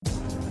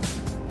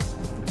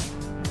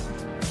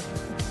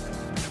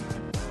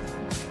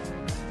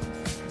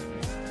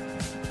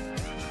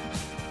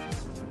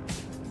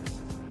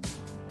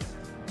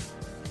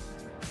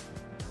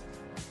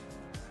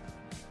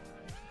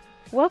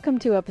Welcome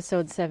to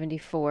episode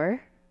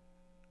 74.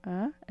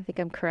 I think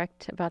I'm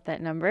correct about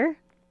that number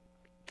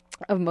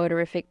of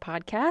Motorific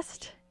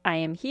Podcast. I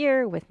am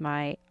here with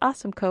my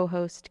awesome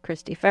co-host,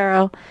 Christy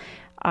Farrell.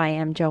 I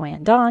am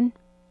Joanne Dawn,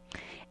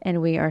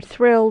 and we are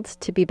thrilled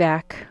to be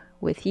back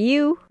with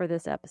you for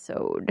this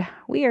episode.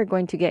 We are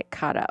going to get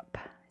caught up.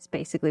 It's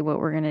basically what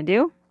we're going to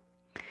do.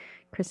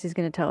 Christy's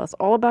going to tell us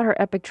all about her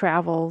epic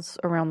travels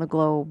around the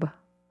globe.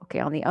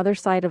 Okay, on the other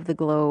side of the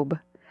globe.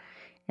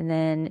 And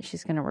then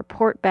she's going to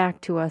report back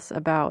to us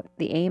about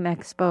the AIM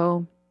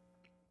Expo,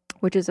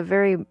 which is a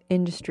very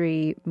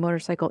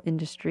motorcycle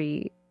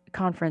industry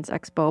conference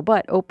expo,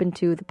 but open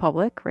to the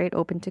public, right?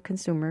 Open to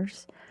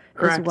consumers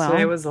Correct. as well.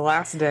 Today was the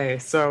last day.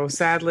 So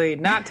sadly,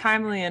 not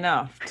timely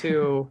enough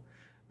to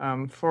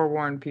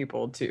forewarn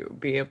people to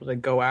be able to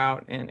go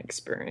out and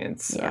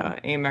experience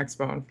AIM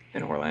Expo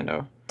in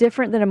Orlando.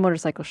 Different than a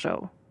motorcycle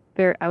show.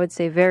 I would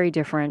say very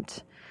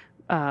different.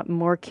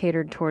 More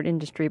catered toward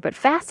industry, but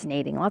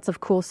fascinating. Lots of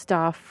cool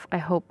stuff. I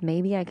hope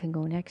maybe I can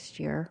go next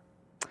year.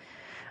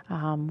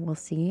 We'll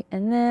see.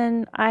 And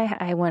then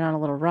I went on a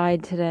little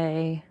ride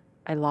today.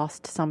 I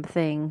lost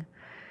something.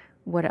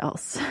 What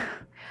else?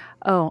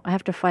 Oh, I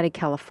have to fly to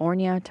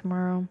California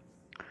tomorrow.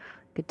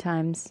 Good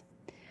times.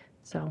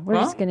 So we're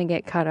just going to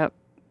get caught up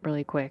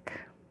really quick.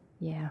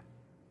 Yeah.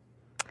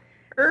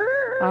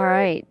 All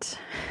right.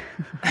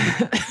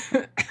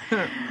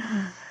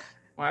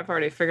 Well, I've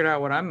already figured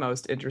out what I'm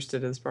most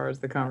interested as far as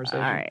the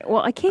conversation. All right.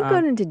 Well, I can't go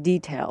into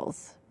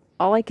details.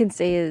 All I can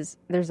say is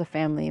there's a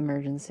family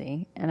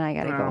emergency and I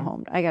got to go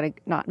home.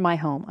 Not my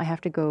home. I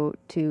have to go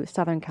to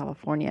Southern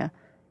California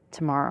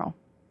tomorrow.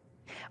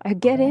 I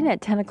get in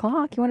at 10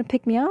 o'clock. You want to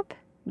pick me up?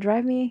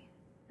 Drive me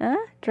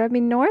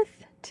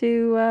north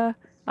to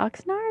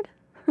Oxnard?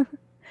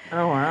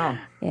 Oh, wow.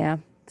 Yeah.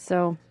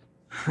 So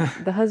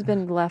the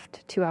husband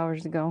left 2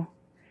 hours ago.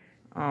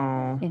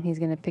 Oh. And he's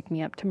going to pick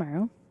me up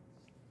tomorrow.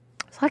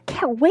 So I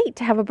can't wait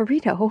to have a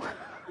burrito.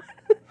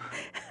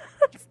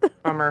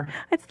 Bummer.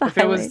 That's the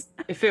highlight.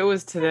 If it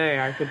was today,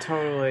 I could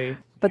totally.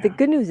 But the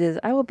good news is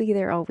I will be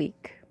there all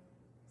week.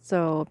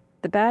 So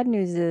the bad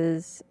news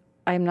is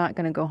I'm not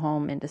going to go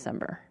home in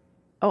December.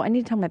 Oh, I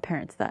need to tell my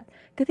parents that.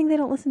 Good thing they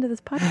don't listen to this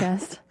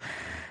podcast.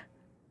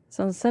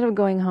 So instead of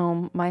going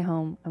home, my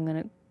home, I'm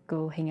going to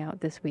go hang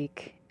out this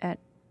week at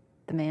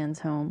the man's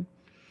home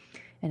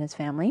and his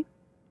family.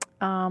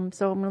 So I'm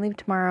going to leave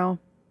tomorrow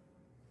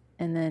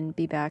and then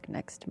be back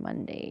next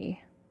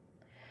Monday.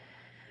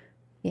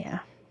 Yeah.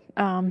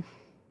 But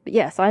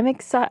yes, I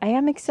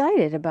am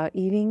excited about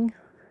eating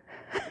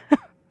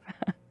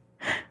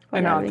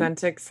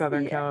authentic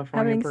Southern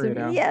California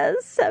burrito.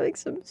 Having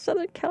some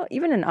Southern California.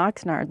 Even in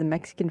Oxnard, the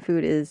Mexican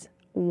food is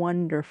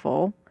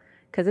wonderful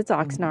because it's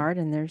Oxnard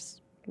and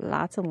there's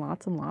lots and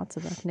lots and lots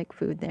of ethnic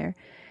food there.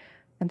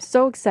 I'm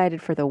so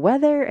excited for the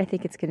weather. I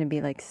think it's going to be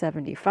like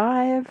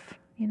 75,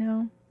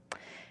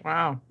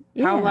 Wow.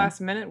 Yeah. How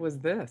last minute was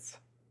this?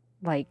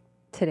 Like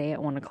today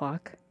at 1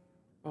 o'clock.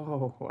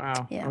 Oh,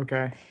 wow. Yeah.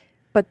 Okay.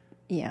 But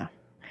yeah,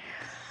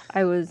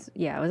 I was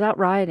out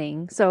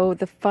riding. So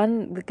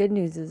the good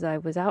news is I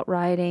was out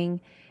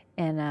riding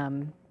and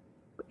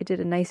I did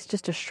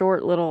just a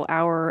short little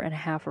hour and a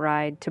half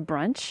ride to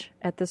brunch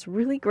at this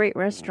really great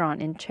restaurant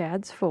in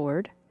Chadds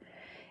Ford.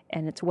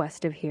 And it's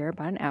west of here,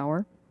 about an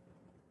hour.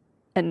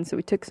 And so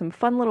we took some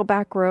fun little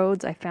back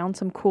roads. I found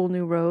some cool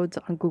new roads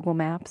on Google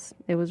Maps.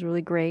 It was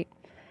really great.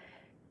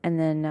 And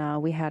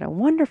then we had a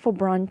wonderful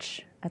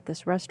brunch at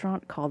this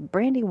restaurant called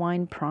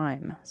Brandywine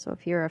Prime. So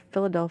if you're a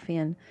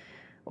Philadelphian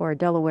or a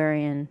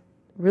Delawarean,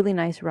 really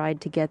nice ride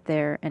to get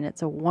there. And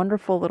it's a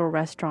wonderful little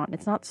restaurant.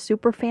 It's not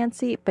super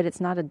fancy, but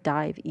it's not a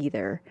dive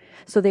either.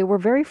 So they were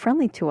very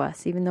friendly to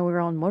us, even though we were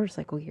on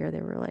motorcycle gear.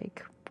 They were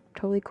like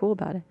totally cool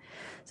about it.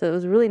 So it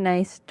was really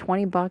nice.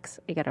 $20.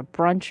 I got a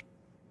brunch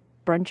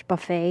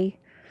buffet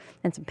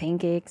and some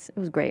pancakes. It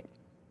was great.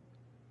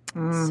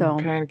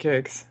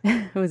 Pancakes.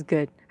 It was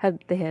good.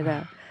 They had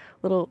a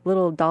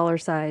little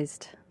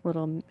dollar-sized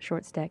little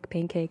short stack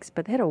pancakes,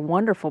 but they had a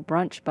wonderful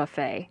brunch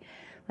buffet.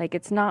 Like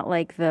it's not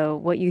like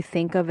what you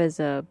think of as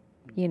a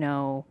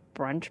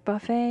brunch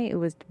buffet. It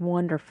was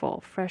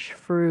wonderful. Fresh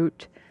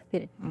fruit.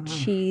 They had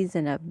cheese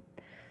and a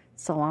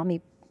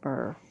salami,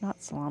 or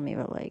not salami,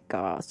 but like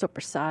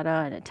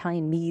soppressata and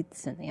Italian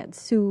meats, and they had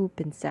soup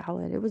and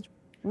salad. It was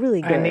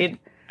really good.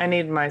 I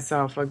need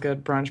myself a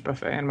good brunch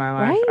buffet in my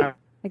life. Right?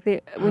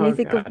 When you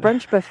think of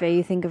brunch buffet,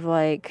 you think of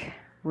like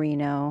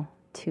Reno,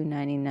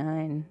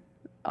 $2.99,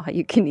 all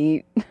you can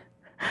eat,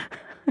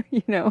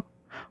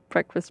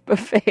 breakfast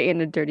buffet in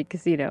a dirty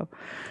casino.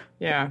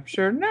 Yeah,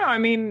 sure. No, I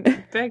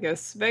mean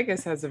Vegas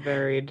has a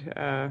varied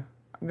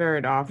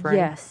offering.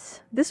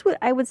 Yes,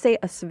 I would say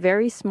a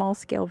very small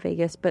scale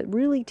Vegas, but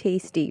really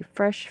tasty,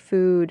 fresh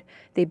food.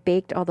 They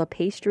baked all the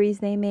pastries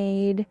they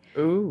made.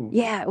 Ooh.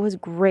 Yeah, it was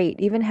great.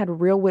 Even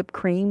had real whipped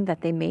cream that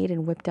they made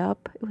and whipped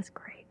up. It was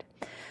great.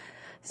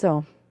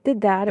 So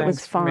did that. Thanks it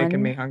was fun. For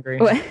making me hungry.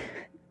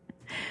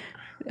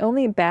 The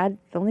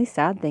only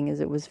sad thing is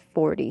it was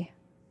 40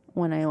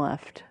 when I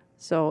left.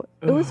 So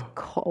it was Ugh.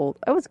 cold.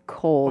 I was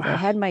cold. I Wow.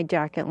 had my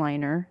jacket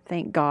liner,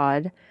 thank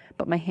God,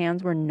 but my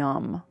hands were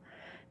numb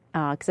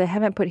because I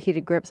haven't put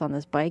heated grips on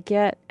this bike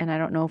yet, and I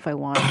don't know if I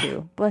want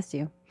to. Bless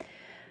you.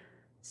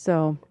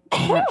 So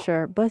I'm not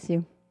sure. Bless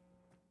you.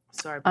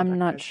 Sorry about I'm that,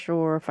 not guys.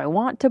 sure if I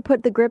want to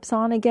put the grips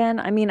on again.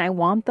 I mean, I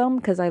want them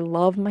because I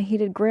love my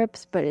heated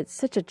grips, but it's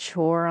such a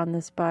chore on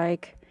this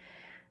bike.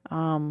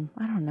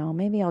 I don't know.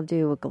 Maybe I'll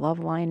do a glove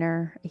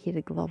liner, a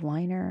heated glove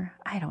liner.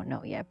 I don't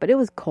know yet, but it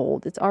was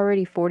cold. It's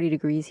already 40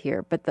 degrees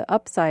here. But the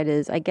upside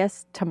is, I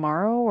guess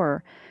tomorrow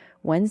or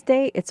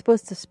Wednesday, it's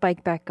supposed to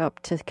spike back up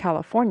to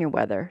California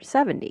weather,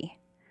 70.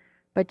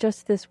 But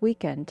just this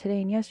weekend, today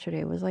and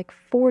yesterday, it was like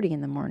 40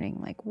 in the morning.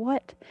 Like,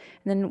 what?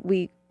 And then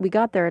we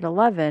got there at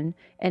 11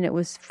 and it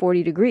was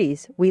 40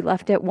 degrees. We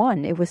left at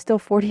 1. It was still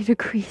 40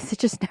 degrees. It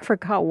just never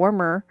got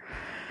warmer.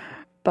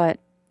 But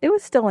it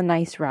was still a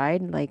nice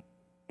ride. Like,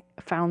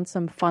 found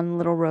some fun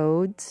little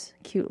roads,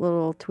 cute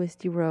little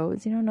twisty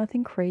roads,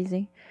 nothing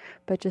crazy,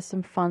 but just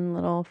some fun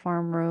little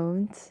farm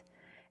roads.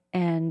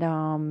 And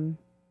on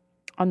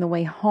the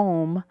way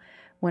home,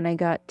 when I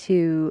got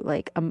to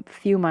like a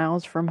few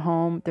miles from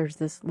home, there's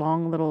this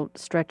long little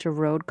stretch of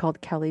road called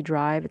Kelly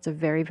Drive. It's a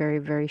very, very,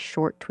 very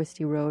short,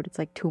 twisty road. It's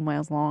like 2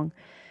 miles long.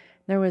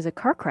 There was a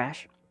car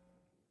crash,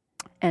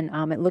 and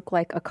it looked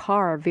like a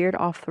car veered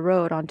off the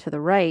road onto the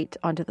right,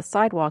 onto the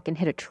sidewalk, and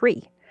hit a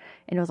tree,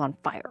 and it was on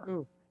fire.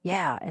 Ooh.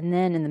 Yeah, and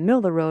then in the middle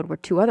of the road were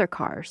two other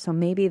cars. So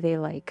maybe they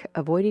like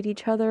avoided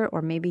each other,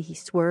 or maybe he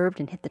swerved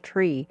and hit the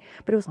tree,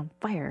 but it was on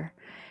fire.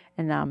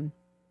 And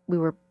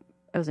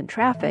I was in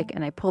traffic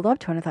and I pulled up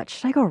to it and I thought,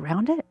 should I go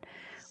around it?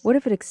 What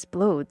if it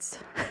explodes?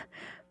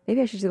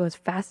 Maybe I should just go as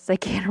fast as I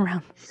can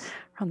around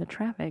the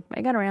traffic. But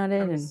I got around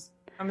it and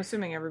I'm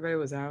assuming everybody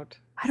was out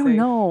I don't safe.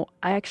 know.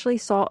 I actually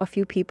saw a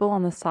few people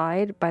on the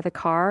side by the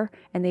car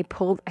and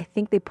I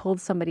think they pulled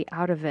somebody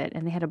out of it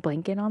and they had a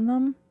blanket on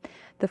them.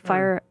 The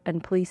fire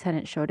and police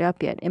hadn't showed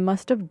up yet. It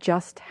must have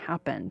just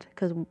happened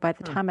because by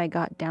the time I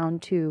got down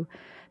to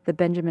the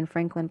Benjamin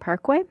Franklin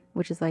Parkway,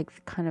 which is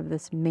like kind of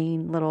this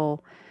main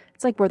little,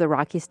 it's like where the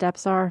Rocky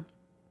Steps are.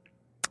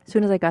 As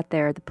soon as I got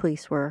there, the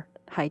police were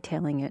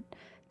hightailing it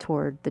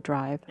toward the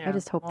drive. I Yeah.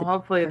 just hope Well, the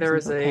hopefully there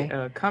person's was okay.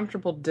 a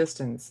comfortable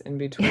distance in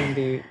between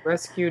the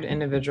rescued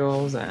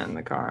individuals and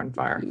the car on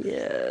fire.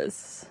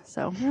 Yes.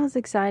 So that was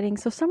exciting.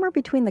 So somewhere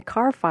between the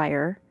car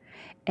fire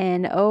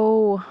and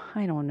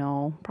I don't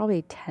know,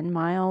 probably 10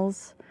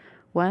 miles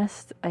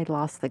west, I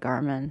lost the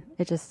Garmin.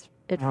 It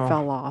Oh,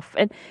 fell off.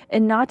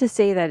 And not to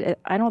say that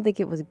I don't think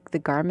it was the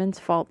Garmin's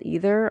fault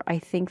either. I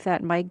think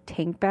that my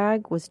tank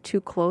bag was too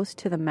close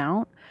to the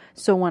mount.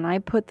 So when I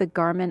put the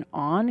Garmin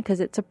on, because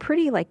it's a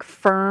pretty like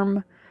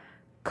firm,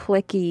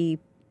 clicky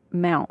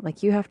mount,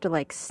 like you have to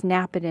like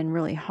snap it in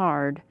really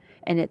hard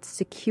and it's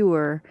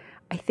secure.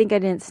 I think I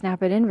didn't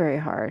snap it in very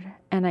hard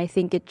and I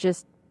think it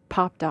just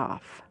popped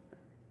off.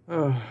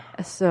 ugh.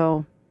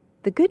 So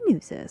the good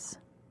news is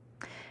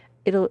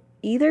it'll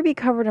either be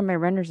covered on my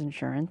renter's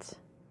insurance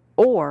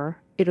or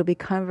it'll be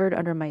covered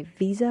under my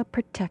Visa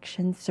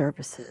Protection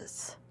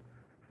Services.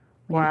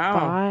 When you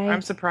Wow. I'm buy,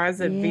 surprised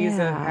that Visa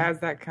yeah, has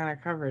that kind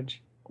of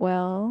coverage.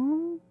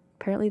 well,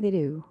 apparently they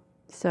do.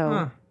 So,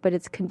 Huh. but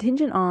it's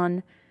contingent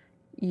on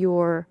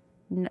your,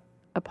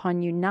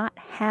 upon you not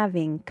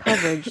having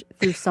coverage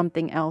through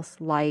something else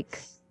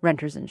like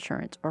renter's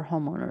insurance or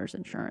homeowner's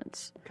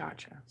insurance.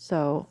 Gotcha.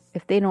 So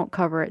if they don't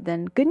cover it,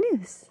 then good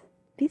news.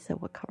 Visa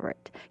will cover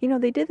it.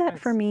 They did that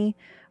for Nice. me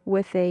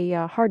with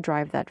a hard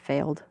drive that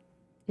failed.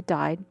 It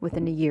died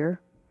within a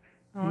year,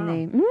 Oh,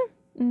 and wow.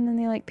 and then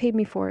they like paid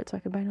me for it so I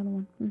could buy another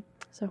one.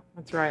 So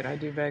That's right. I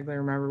do vaguely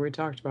remember we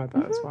talked about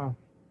that as well.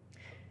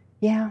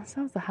 yeah, so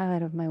that was the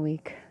highlight of my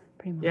week,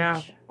 pretty Yeah.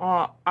 much.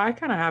 Well, I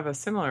kind of have a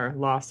similar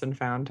lost and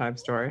found type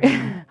story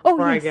Oh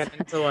before I yes, get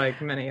into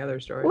like many other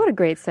stories. what a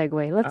great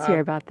segue. Let's hear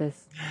Um, about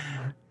this.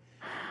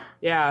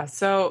 yeah.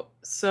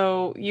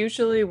 So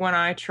usually when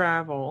I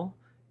travel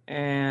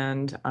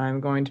and I'm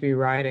going to be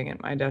riding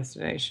at my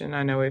destination,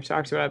 I know we've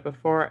talked about it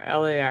before,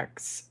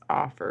 LAX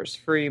offers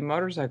free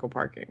motorcycle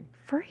parking.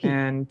 Free.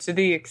 And to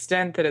the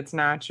extent that it's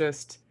not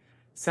just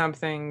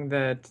something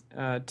that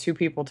two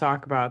people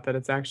talk about, that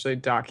it's actually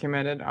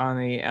documented on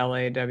the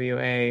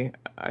LAWA,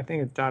 I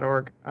think it's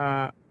 .org,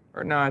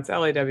 or no, it's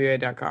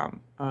LAWA.com,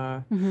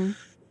 Mm-hmm.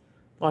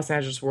 Los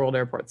Angeles World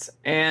Airports.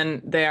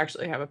 And they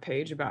actually have a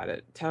page about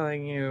it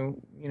telling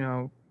you,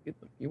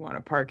 you want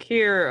to park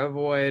here,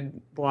 avoid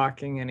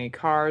blocking any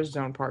cars,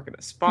 don't park at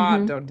a spot,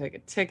 Mm-hmm. don't take a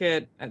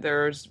ticket.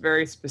 There's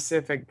very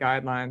specific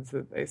guidelines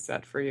that they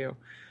set for you.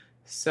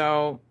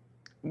 So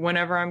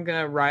whenever I'm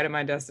going to ride at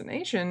my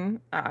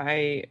destination,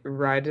 I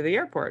ride to the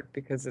airport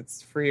because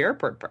it's free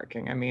airport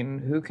parking. I mean,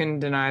 who can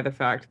deny the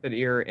fact that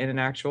you're in an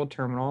actual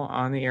terminal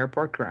on the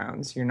airport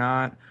grounds? You're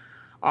not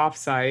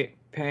off-site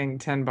paying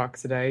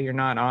 $10 a day. You're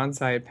not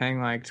on-site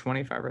paying like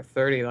 25 or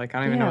 30. Like, I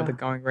don't even know what the Yeah.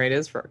 going rate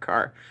is for a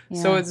car.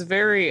 So Yeah. it's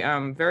very,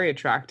 very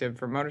attractive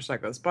for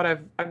motorcyclists. But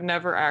I've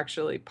never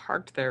actually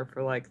parked there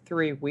for like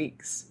 3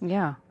 weeks.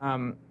 Yeah.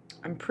 I'm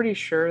pretty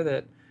sure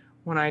that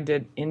when I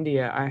did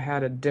India, I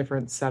had a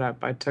different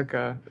setup. I took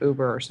a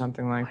Uber or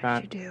something like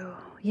What did that. you do?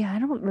 Yeah, I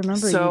don't remember you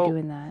So,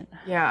 doing that.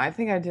 yeah, I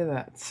think I did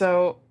that.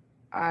 So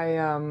I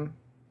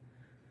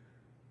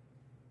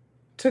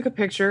took a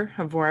picture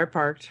of where I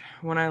parked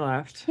when I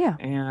left, Yeah,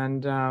 good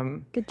and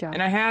job.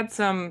 I had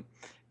some.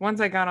 Once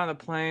I got on the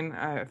plane,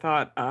 I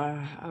thought,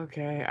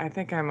 okay, I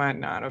think I might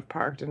not have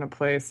parked in a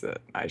place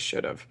that I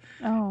should have.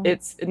 Oh,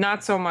 It's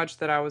not so much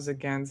that I was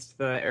against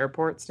the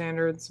airport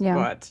standards, yeah.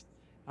 but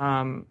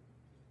um,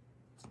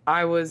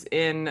 I was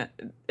in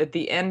at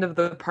the end of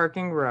the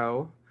parking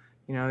row,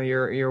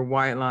 your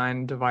white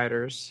line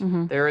dividers.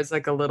 Mm-hmm. There is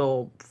like a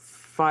little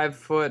 5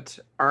 foot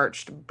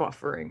arched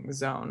buffering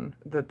zone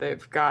that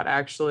they've got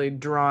actually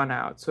drawn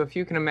out. So if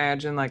you can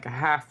imagine like a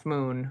half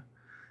moon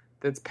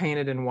that's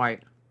painted in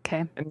white,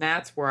 Okay. and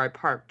that's where I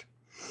parked,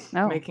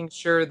 Oh. making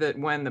sure that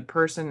when the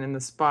person in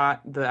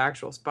the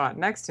actual spot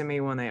next to me,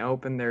 when they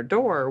opened their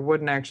door,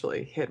 wouldn't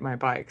actually hit my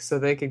bike so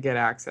they could get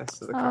access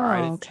to the car. I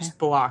Oh, didn't okay. just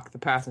block the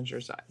passenger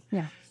side.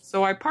 Yeah.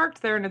 So I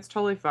parked there and it's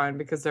totally fine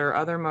because there are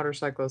other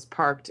motorcyclists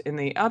parked in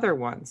the other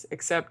ones,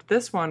 except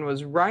this one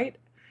was right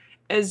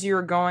as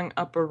you're going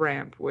up a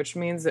ramp, which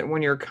means that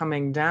when you're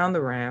coming down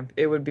the ramp,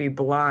 it would be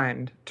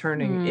blind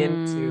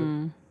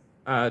Mm.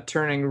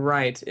 turning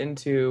right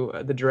into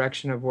the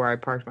direction of where I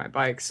parked my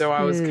bike. So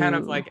I was kind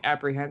of Ew. like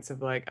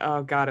apprehensive, like,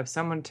 oh God, if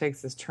someone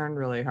takes this turn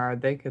really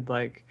hard, they could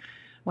like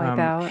Wipe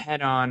out.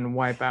 head on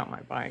wipe out my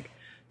bike.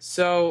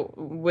 So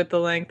with the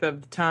length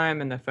of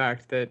time and the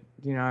fact that,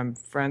 I'm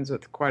friends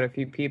with quite a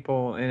few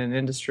people in an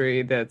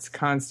industry that's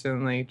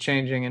constantly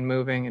changing and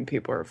moving and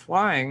people are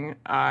flying,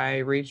 I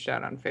reached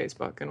out on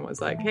Facebook and was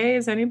like, hey,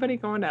 is anybody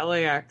going to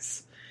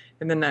LAX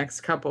in the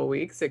next couple of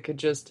weeks? It could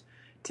just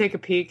take a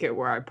peek at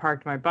where I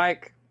parked my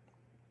bike.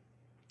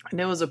 And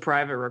it was a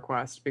private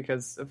request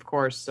because, of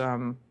course,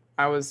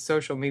 I was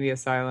social media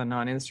silent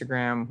on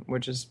Instagram,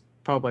 which is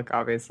public,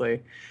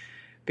 obviously.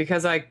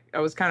 Because I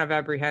was kind of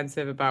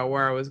apprehensive about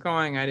where I was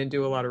going. I didn't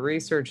do a lot of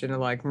research into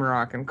like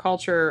Moroccan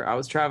culture. I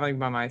was traveling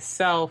by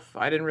myself.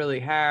 I didn't really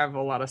have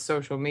a lot of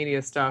social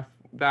media stuff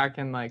back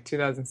in like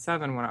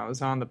 2007 when I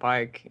was on the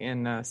bike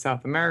in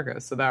South America.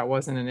 So that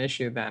wasn't an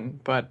issue then.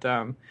 But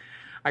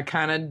I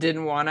kind of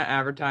didn't want to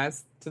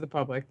advertise to the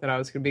public that I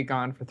was going to be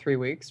gone for 3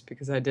 weeks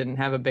because I didn't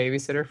have a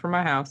babysitter for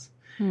my house.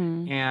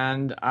 Hmm.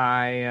 And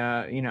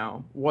I,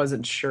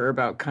 wasn't sure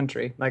about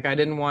country. Like I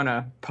didn't want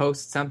to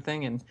post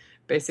something and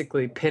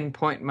basically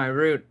pinpoint my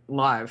route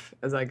live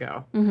as I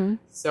go. Mm-hmm.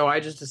 So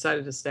I just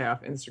decided to stay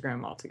off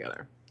Instagram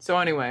altogether. So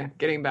anyway,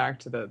 getting back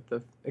to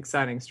the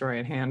exciting story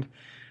at hand,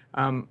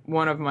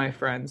 one of my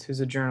friends who's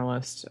a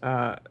journalist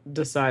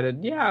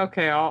decided, yeah,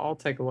 okay, I'll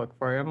take a look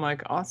for you. I'm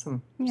like,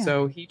 awesome. Yeah.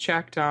 So he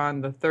checked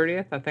on the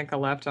 30th. I think I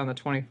left on the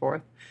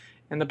 24th,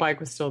 and the bike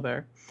was still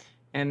there.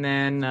 And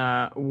then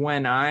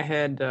when I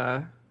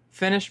had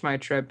finished my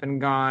trip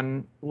and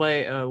gone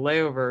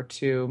layover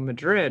to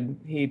Madrid,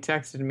 he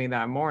texted me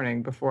that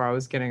morning before I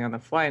was getting on the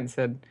flight and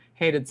said,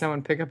 hey, did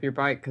someone pick up your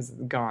bike? Because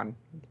it's gone.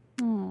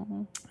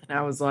 Oh. And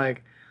I was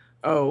like,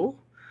 oh.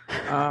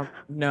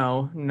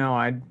 No,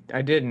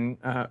 I didn't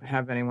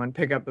have anyone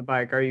pick up the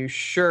bike. Are you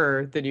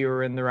sure that you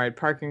were in the right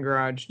parking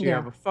garage? Do you Yeah.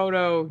 have a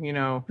photo?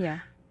 Yeah.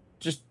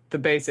 Just the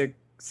basic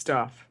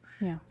stuff.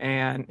 Yeah.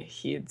 And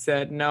he had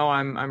said, no,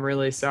 I'm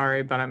really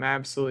sorry, but I'm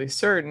absolutely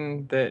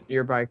certain that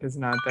your bike is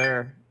not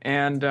there.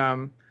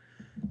 And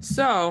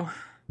so,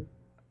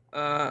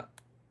 uh,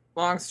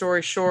 long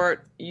story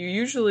short, you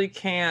usually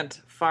can't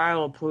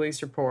file a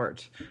police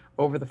report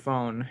over the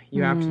phone.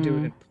 You have to do it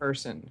Hmm. in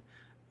person.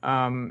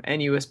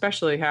 And you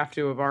especially have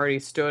to have already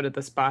stood at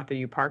the spot that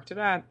you parked it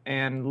at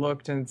and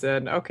looked and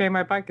said, okay,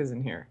 my bike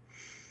isn't here.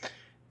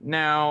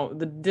 Now,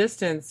 the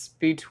distance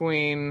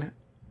between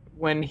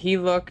when he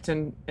looked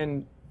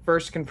and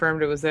first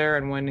confirmed it was there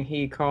and when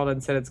he called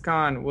and said it's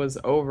gone was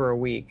over a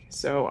week.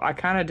 So I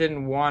kind of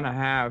didn't want to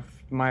have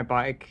my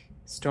bike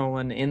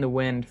stolen in the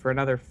wind for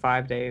another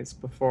 5 days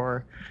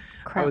before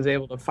I Crap. was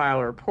able to file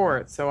a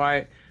report. So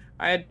I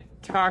had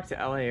talked to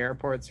LA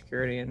Airport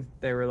Security, and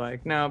they were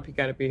like, "Nope, you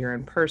got to be here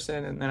in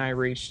person." And then I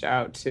reached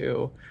out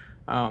to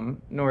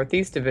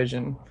Northeast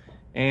Division,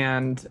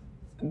 and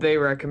they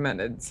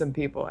recommended some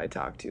people I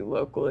talked to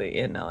locally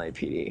in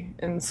LAPD.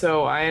 And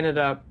so I ended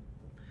up,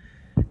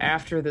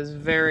 after this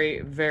very,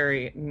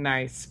 very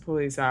nice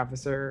police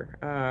officer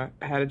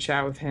had a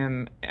chat with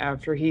him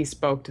after he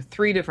spoke to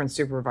 3 different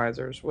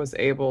supervisors, was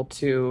able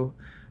to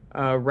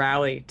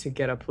rally to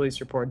get a police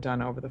report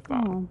done over the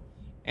phone. Oh.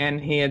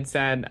 And he had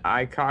said,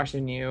 I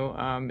caution you,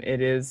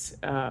 it is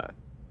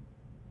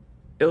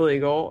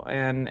illegal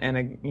and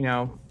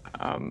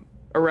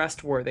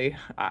arrest worthy.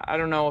 I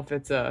don't know if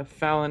it's a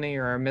felony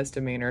or a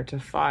misdemeanor to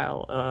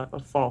file a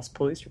false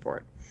police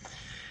report.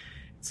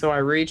 So I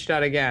reached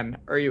out again.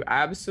 Are you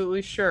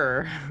absolutely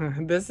sure?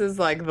 This is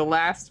like the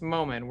last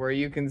moment where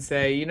you can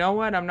say, you know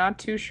what, I'm not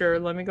too sure.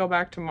 Let me go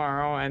back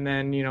tomorrow and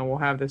then, we'll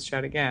have this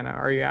chat again.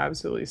 Are you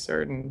absolutely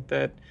certain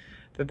that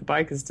that the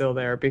bike is still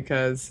there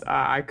because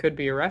I could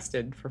be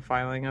arrested for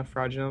filing a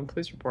fraudulent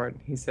police report.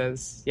 He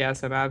says,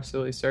 yes, I'm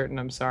absolutely certain.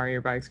 I'm sorry,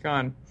 your bike's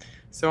gone.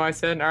 So I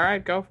said, all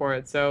right, go for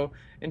it. So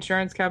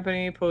insurance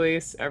company,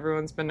 police,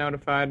 everyone's been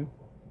notified.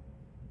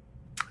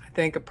 I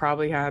think it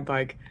probably had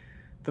like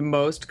the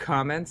most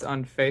comments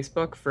on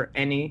Facebook for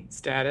any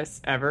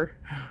status ever.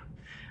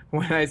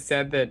 When I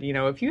said that,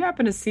 if you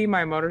happen to see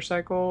my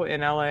motorcycle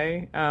in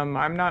LA,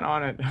 I'm not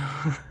on it.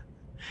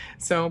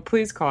 So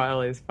please call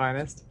LA's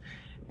finest.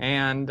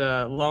 And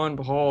lo and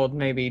behold,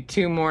 maybe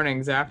 2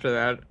 mornings after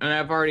that, and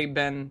I've already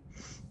been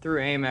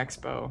through AIM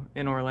Expo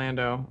in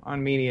Orlando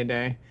on Media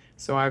Day,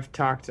 so I've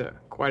talked to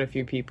quite a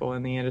few people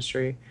in the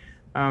industry.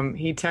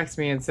 He texts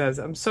me and says,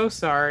 "I'm so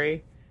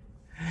sorry.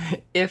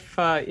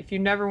 If you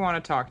never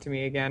want to talk to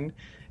me again,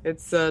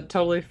 it's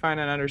totally fine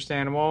and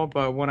understandable.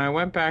 But when I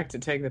went back to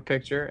take the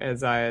picture,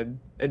 as I had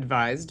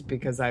advised,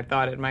 because I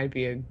thought it might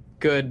be a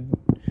good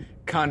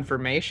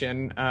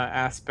confirmation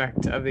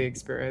aspect of the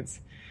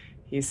experience."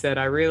 He said,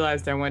 "I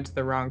realized I went to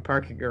the wrong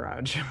parking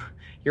garage.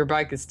 Your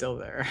bike is still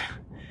there."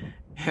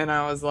 And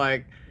I was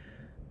like,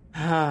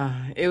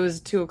 it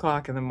was 2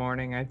 o'clock in the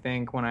morning, I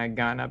think, when I had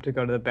gotten up to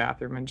go to the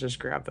bathroom and just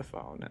grab the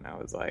phone. And I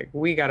was like,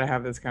 we got to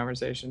have this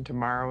conversation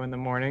tomorrow in the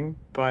morning.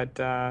 But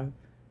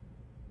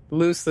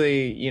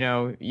loosely,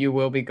 you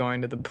will be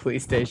going to the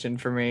police station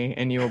for me,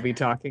 and you will be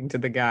talking to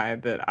the guy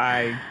that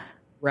I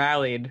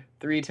rallied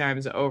 3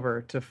 times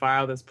over to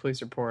file this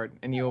police report,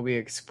 and you will be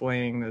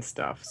explaining this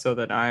stuff so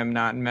that I am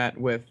not met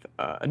with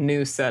a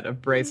new set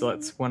of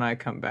bracelets when I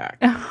come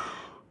back.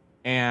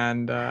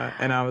 And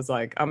I was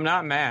like, I'm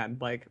not mad.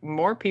 Like,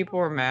 more people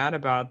were mad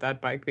about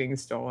that bike being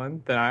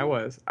stolen than I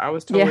was. I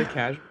was totally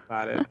casual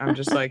about it. I'm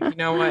just like, you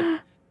know what?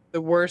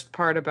 The worst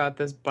part about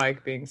this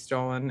bike being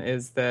stolen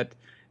is that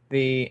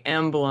the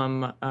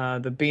emblem,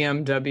 the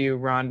BMW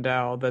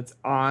Rondell that's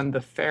on the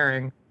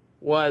fairing,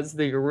 was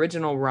the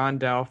original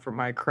Rondell for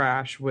my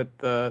crash with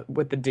the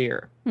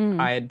deer.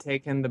 I had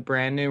taken the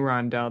brand new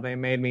Rondell they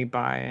made me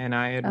buy, and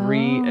I had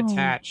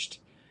reattached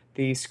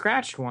the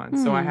scratched one.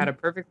 So I had a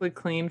perfectly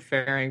clean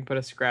fairing, but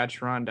a scratched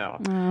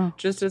Rondell.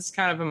 Just as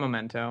kind of a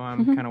memento.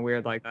 I'm kind of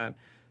weird like that.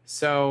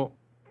 So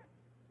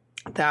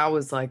that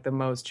was like the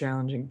most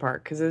challenging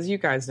part, because as you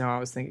guys know, I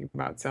was thinking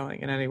about selling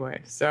it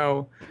anyway.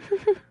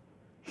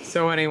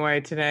 So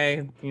anyway,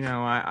 today,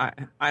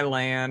 I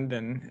land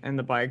and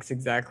the bike's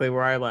exactly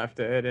where I left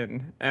it,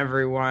 and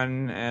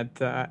everyone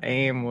at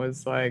AIM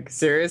was like,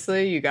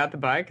 "Seriously, you got the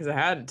bike?" Because I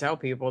had to tell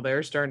people. They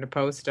were starting to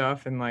post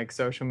stuff in like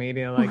social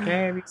media, like,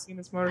 "Hey, have you seen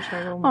this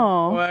motorcycle?"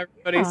 Oh, well,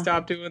 everybody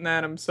stopped doing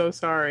that. I'm so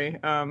sorry.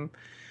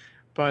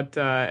 But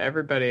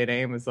everybody at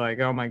AIM was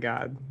like, "Oh my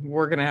God,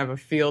 we're gonna have a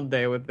field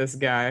day with this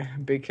guy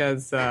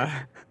because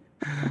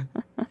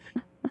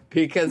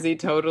because he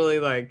totally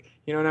like."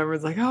 And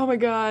everyone's like, "Oh my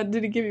God,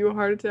 did he give you a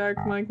heart attack?"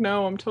 I'm like,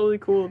 "No, I'm totally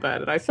cool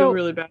about it. I feel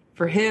really bad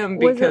for him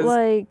because." Was it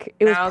like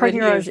it was parking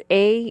garage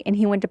A and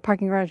he went to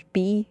parking garage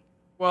B?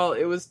 Well,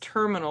 it was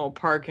terminal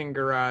parking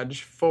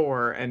garage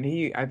 4, and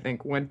he, I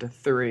think, went to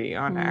 3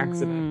 on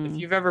accident. If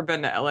you've ever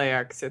been to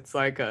LAX, it's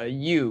like a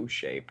U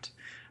shaped.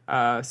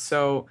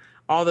 So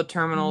all the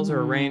terminals are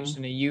arranged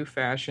in a U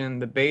fashion.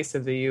 The base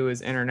of the U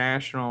is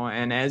international,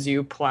 and as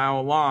you plow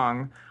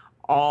along,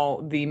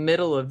 all the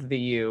middle of the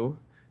U.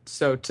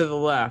 So to the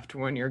left,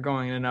 when you're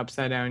going in an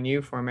upside-down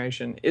U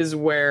formation, is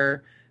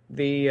where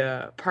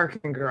the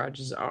parking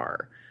garages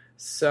are.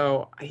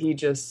 So he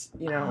just,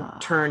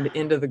 turned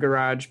into the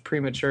garage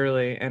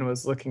prematurely and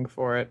was looking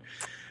for it.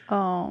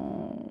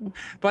 Oh.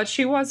 But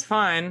she was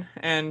fine,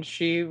 and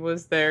she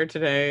was there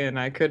today, and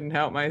I couldn't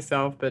help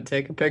myself but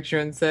take a picture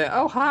and say,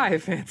 "Oh, hi,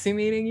 fancy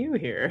meeting you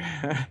here."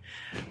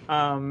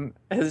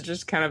 It's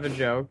just kind of a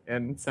joke,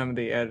 and some of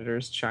the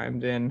editors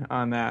chimed in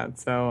on that.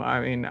 So, I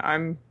mean,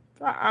 I'm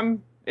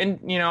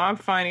I'm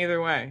fine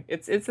either way.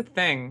 It's a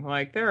thing.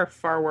 Like, there are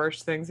far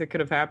worse things that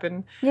could have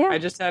happened. Yeah. I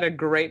just had a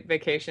great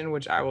vacation,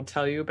 which I will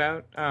tell you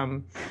about.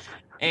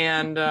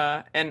 And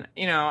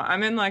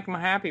I'm in like my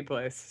happy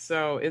place.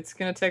 So it's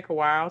going to take a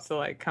while to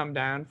like come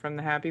down from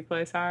the happy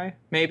place high.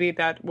 Maybe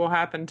that will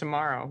happen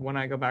tomorrow when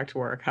I go back to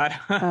work. I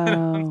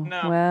don't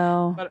know.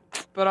 Well,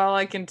 but all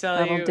I can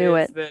tell you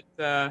is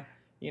that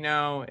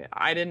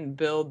I didn't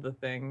build the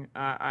thing.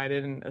 I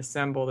didn't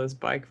assemble this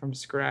bike from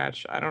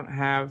scratch. I don't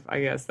have,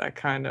 I guess, that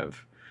kind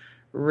of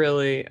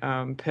really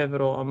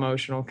pivotal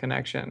emotional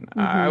connection.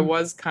 I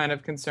was kind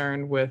of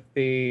concerned with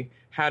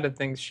how did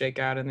things shake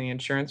out in the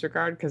insurance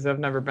regard, because I've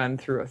never been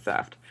through a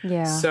theft.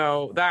 Yeah.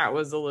 So that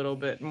was a little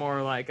bit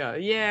more like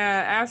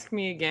ask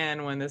me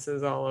again when this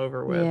is all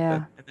over with,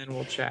 and then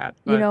we'll chat.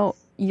 But,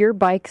 your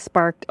bike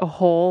sparked a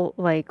whole,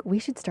 like, we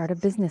should start a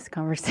business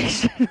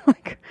conversation.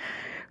 Like,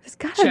 there's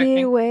got to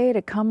be a way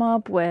to come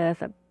up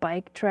with a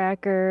bike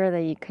tracker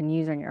that you can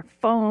use on your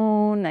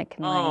phone that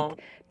can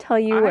tell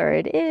you where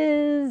it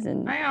is.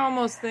 And I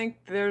almost think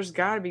there's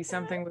got to be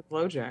something with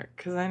LoJack,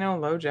 because I know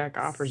LoJack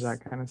offers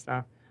that kind of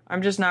stuff.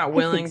 I'm just not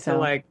willing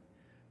to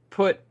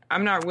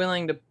I'm not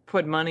willing to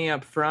put money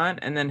up front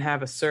and then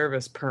have a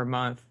service per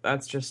month.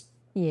 That's just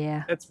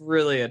it's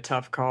really a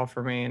tough call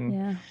for me.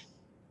 And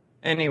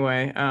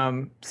Anyway,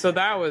 so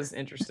that was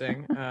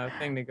interesting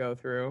thing to go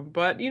through,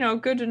 but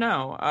good to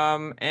know.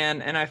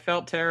 And I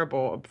felt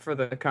terrible for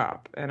the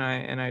cop, and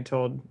I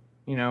told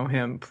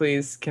him,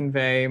 please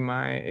convey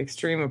my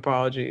extreme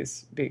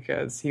apologies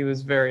because he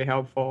was very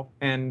helpful,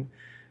 and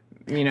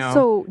you know,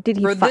 So, did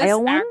he for this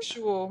file one?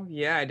 actual,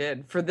 yeah, I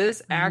did. For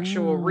this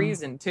actual Oh.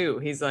 reason too.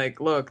 He's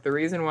like, look, the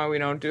reason why we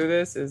don't do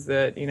this is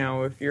that,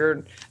 if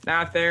you're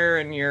not there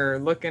and you're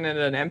looking at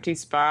an empty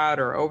spot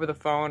or over the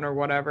phone or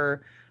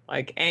whatever,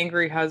 like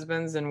angry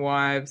husbands and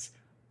wives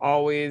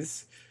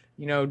always,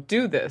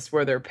 do this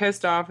where they're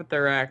pissed off at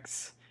their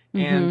ex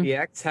and Mm-hmm. the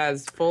ex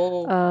has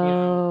full,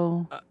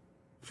 Oh.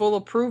 full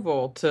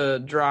approval to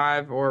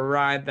drive or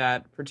ride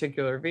that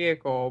particular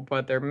vehicle,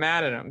 but they're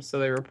mad at him, so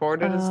they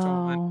report it as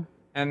stolen, Oh.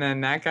 and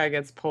then that guy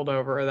gets pulled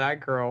over, or that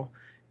girl,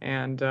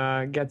 and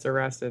gets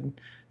arrested.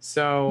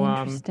 So,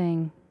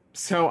 Interesting.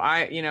 so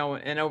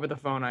and over the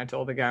phone, I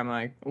told the guy, I'm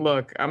like,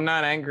 look, I'm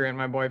not angry at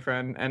my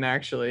boyfriend, and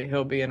actually,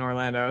 he'll be in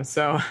Orlando,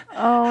 so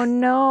Oh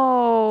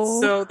no.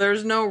 so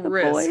there's no The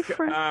risk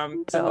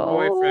boyfriend. to the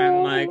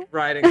boyfriend like No.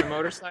 riding the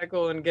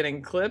motorcycle and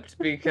getting clipped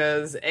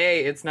because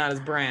A, it's not his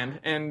brand,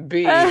 and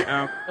B,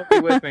 he'll be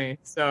with me.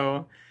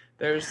 So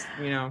there's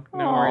no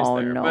worries Oh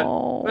there. But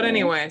no.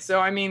 anyway, so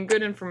I mean,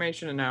 good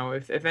information to know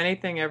if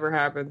anything ever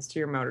happens to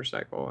your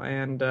motorcycle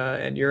and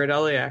you're at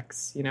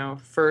LAX,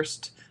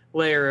 first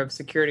layer of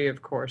security,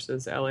 of course,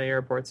 is LA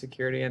Airport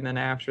security, and then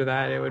after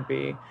that it would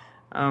be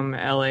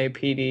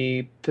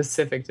LAPD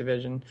Pacific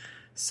Division.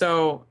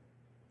 So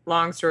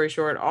long story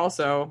short,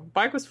 also,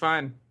 bike was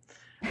fun.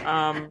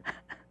 Um,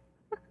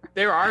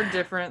 there are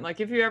different, like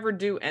if you ever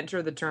do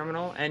enter the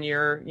terminal and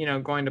you're,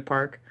 going to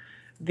park,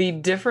 the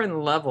different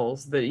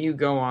levels that you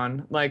go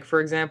on, like for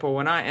example,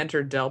 when I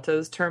entered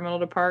Delta's terminal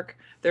to park,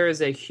 there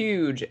is a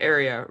huge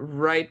area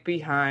right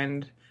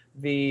behind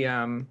the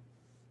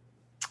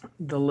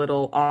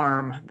little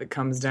arm that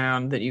comes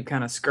down that you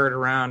kind of skirt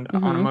around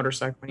on a Mm-hmm.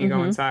 motorcycle when you go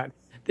Mm-hmm. inside,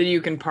 that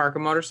you can park a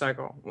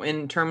motorcycle.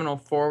 In Terminal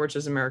 4, which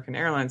is American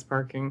Airlines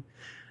parking,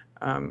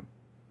 um,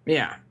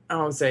 yeah,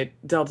 I would say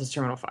Delta's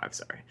Terminal 5,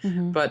 sorry.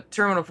 Mm-hmm. But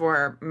Terminal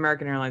 4,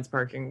 American Airlines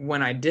parking,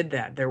 when I did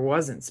that, there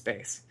wasn't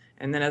space.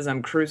 And then as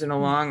I'm cruising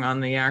along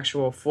on the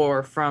actual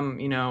floor from,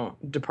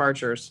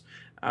 departures,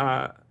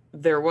 uh,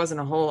 there wasn't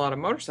a whole lot of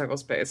motorcycle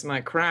space. I'm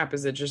like, crap,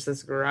 is it just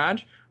this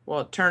garage?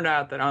 Well, it turned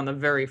out that on the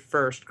very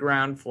first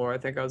ground floor, I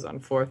think I was on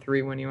floor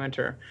 3 when you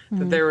enter, that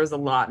Mm-hmm. there was a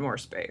lot more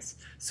space.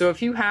 So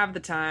if you have the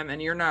time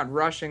and you're not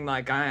rushing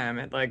like I am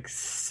at like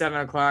 7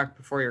 o'clock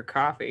before your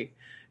coffee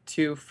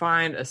to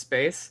find a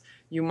space,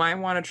 you might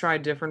want to try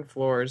different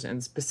floors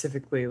and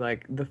specifically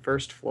like the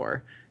first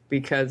floor.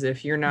 Because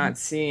if you're not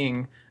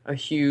seeing a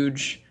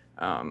huge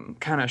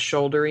kind of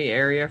shouldery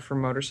area for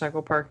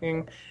motorcycle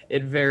parking,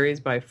 it varies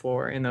by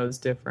floor in those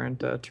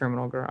different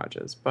terminal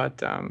garages.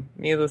 But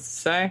needless to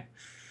say,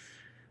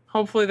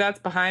 hopefully that's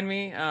behind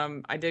me.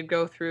 I did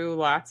go through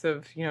lots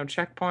of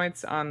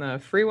checkpoints on the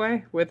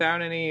freeway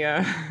without any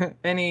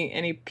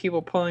any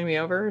people pulling me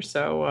over.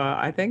 So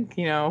I think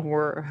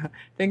I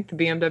think the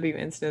BMW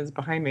incident is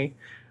behind me.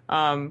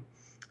 Um,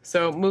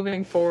 so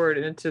moving forward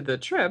into the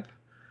trip,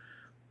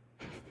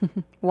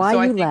 Why so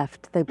I you think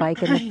left the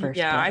bike in the first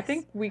yeah, I place.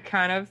 think we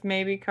kind of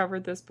maybe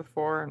covered this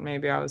before, and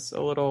maybe I was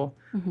a little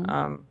Mm-hmm.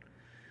 um,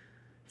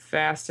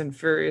 fast and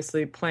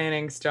furiously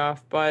planning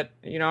stuff. But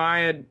I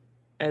had,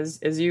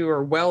 as you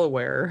are well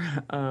aware,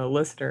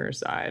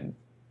 listeners, I had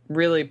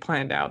really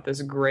planned out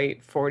this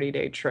great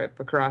 40-day trip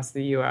across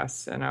the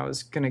U.S. and I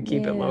was going to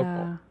keep it local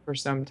Yeah. for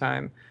some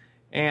time.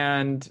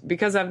 And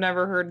because I've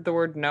never heard the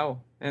word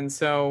no. And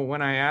so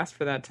when I asked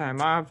for that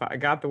time off, I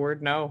got the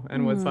word no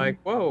and was Mm. like,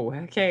 whoa,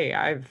 okay,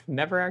 I've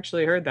never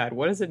actually heard that.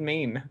 What does it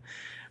mean?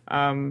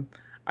 Um,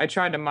 I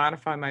tried to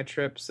modify my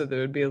trip so that it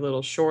would be a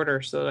little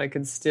shorter so that I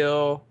could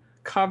still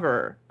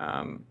cover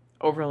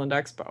Overland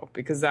Expo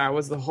because that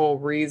was the whole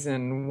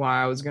reason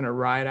why I was going to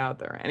ride out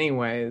there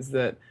anyway, is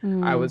that I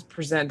Mm. was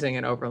presenting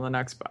at Overland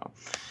Expo.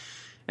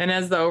 And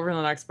as the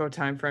Overland Expo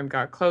timeframe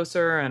got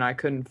closer and I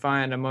couldn't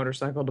find a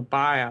motorcycle to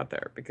buy out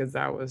there because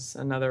that was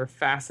another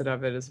facet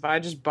of it, is if I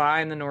just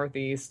buy in the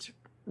Northeast,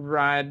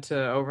 ride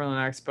to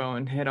Overland Expo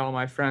and hit all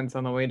my friends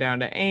on the way down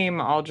to AIM,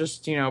 I'll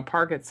just,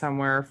 park it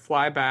somewhere,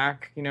 fly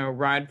back,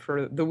 ride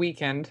for the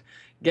weekend,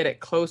 get it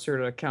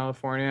closer to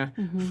California,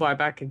 Mm-hmm. fly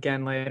back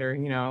again later,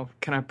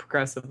 kind of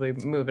progressively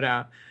move it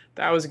out.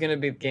 That was going to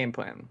be the game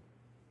plan.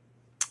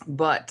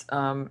 But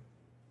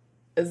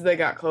as they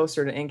got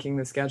closer to inking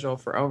the schedule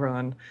for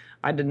Overland,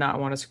 I did not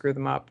want to screw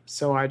them up.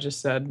 So I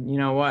just said, you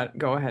know what,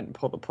 go ahead and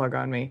pull the plug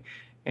on me.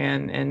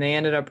 And they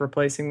ended up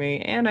replacing me,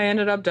 and I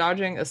ended up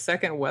dodging a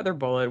second weather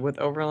bullet with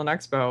Overland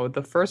Expo.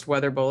 The first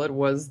weather bullet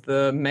was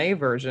the May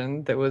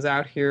version that was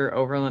out here,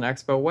 Overland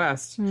Expo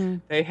West.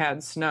 Mm. They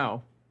had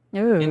snow.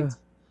 And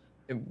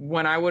Ew.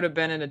 when I would have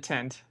been in a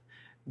tent,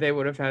 they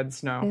would have had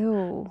snow.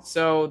 Ew.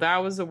 So that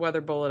was a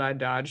weather bullet I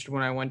dodged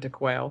when I went to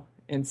Quail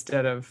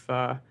instead of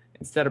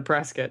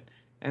Prescott.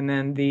 And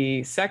then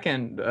the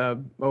second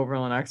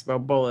Overland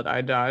Expo bullet I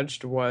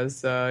dodged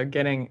was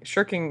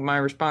shirking my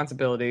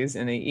responsibilities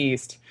in the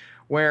East,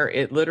 where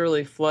it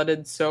literally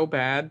flooded so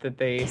bad that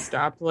they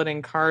stopped letting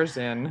cars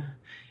in,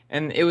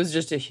 and it was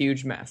just a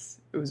huge mess.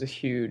 It was a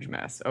huge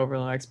mess.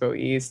 Overland Expo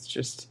East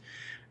just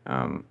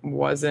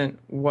wasn't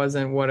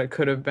what it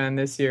could have been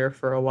this year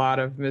for a lot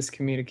of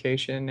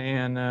miscommunication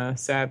and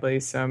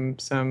sadly some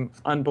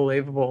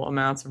unbelievable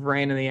amounts of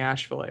rain in the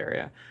Asheville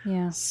area.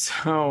 Yeah.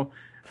 So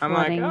I'm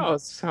like, Flooding. oh,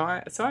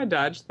 so I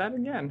dodged that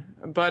again.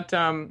 But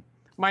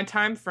my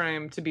time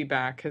frame to be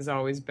back has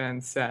always been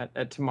set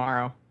at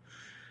tomorrow.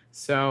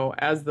 So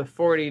as the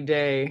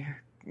 40-day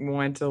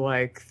went to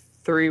like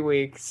 3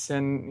 weeks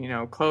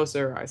and,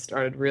 closer, I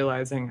started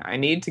realizing I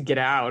need to get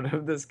out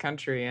of this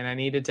country and I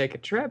need to take a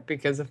trip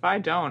because if I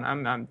don't,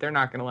 they're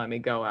not going to let me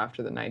go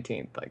after the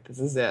 19th. Like, this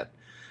is it.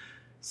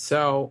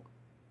 So,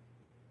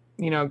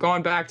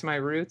 going back to my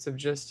roots of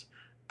just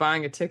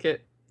buying a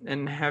ticket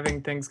and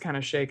having things kind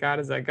of shake out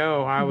as I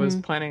go, I was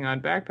Mm-hmm. planning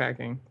on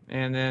backpacking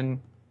and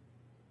then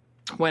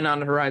went on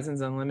to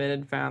Horizons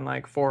Unlimited, found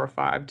like 4 or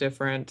 5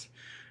 different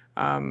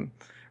um,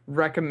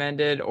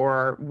 recommended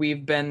or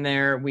we've been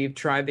there, we've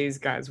tried these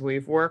guys,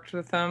 we've worked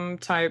with them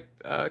type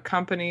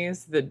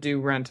companies that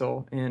do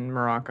rental in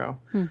Morocco.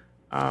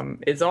 Hmm.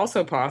 It's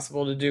also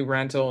possible to do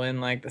rental in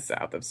like the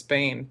south of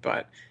Spain,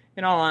 but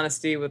in all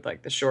honesty, with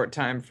like the short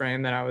time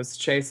frame that I was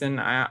chasing,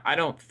 I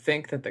don't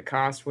think that the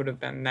cost would have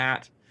been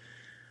that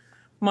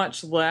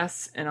much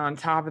less. And on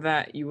top of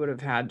that, you would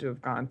have had to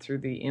have gone through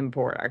the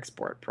import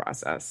export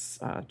process,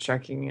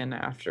 checking in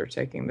after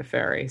taking the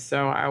ferry.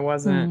 So I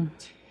wasn't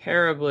Mm.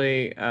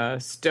 terribly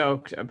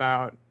stoked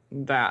about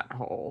that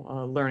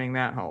whole learning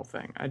that whole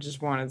thing. I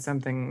just wanted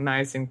something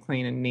nice and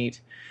clean and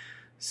neat.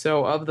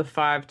 So of the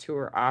 5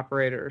 tour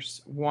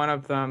operators, one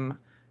of them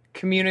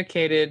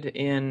communicated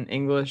in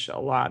English a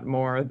lot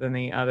more than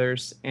the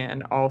others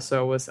and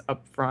also was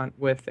upfront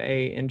with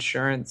a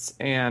insurance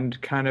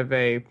and kind of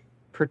a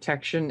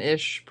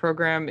protection-ish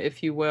program,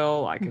 if you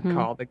will. I could Mm-hmm.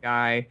 call the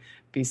guy,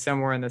 be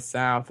somewhere in the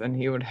south, and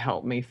he would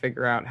help me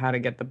figure out how to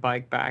get the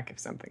bike back if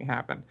something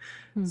happened.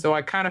 Mm. So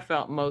I kind of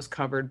felt most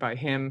covered by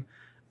him.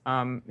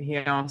 He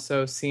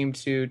also seemed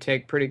to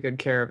take pretty good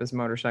care of his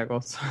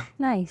motorcycles.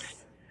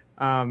 Nice.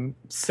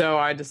 So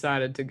I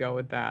decided to go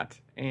with that.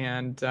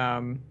 And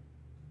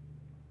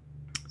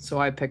so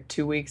I picked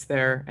 2 weeks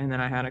there, and then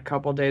I had a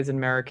couple days in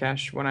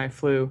Marrakesh when I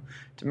flew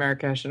to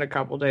Marrakesh, and a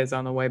couple days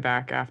on the way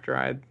back after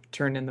I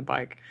turned in the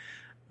bike.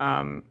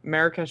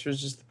 Marrakesh was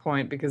just the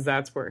point because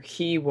that's where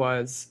he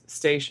was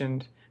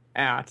stationed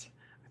at.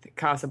 I think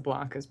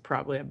Casablanca is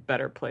probably a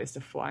better place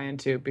to fly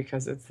into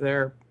because it's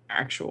their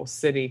actual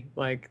city.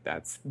 Like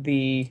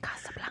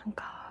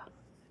Casablanca.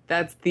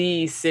 that's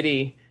the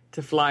city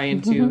to fly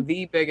into, Mm-hmm.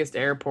 the biggest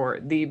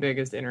airport, the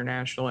biggest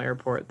international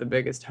airport, the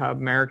biggest hub.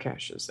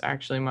 Marrakesh is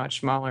actually much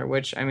smaller,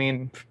 which, I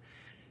mean,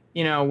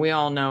 we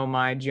all know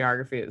my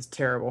geography is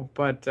terrible,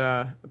 but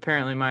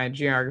apparently my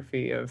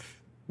geography of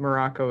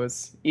Morocco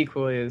is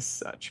equally as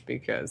such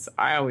because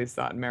I always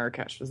thought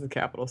Marrakesh was the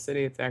capital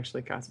city. It's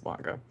actually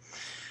Casablanca.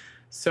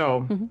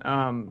 So,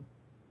 Mm-hmm.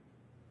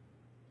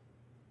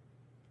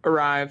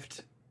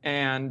 arrived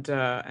and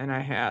I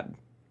had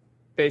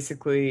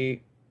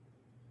basically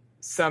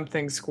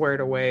something squared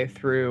away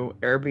through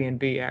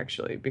Airbnb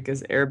actually,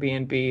 because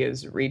Airbnb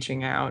is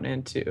reaching out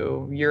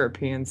into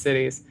European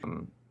cities.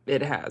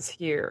 It has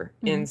here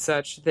Mm-hmm. in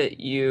such that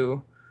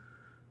you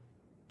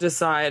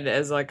decide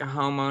as like a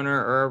homeowner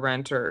or a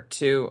renter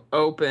to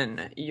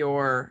open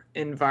your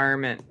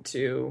environment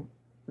to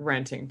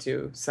renting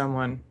to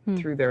someone Mm.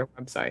 through their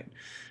website.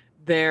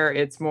 There,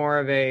 it's more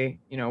of a,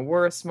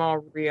 we're a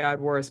small riad,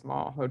 we're a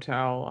small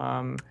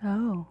hotel.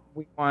 Oh.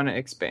 We want to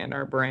expand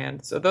our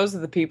brand. So those are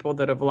the people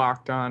that have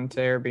locked on to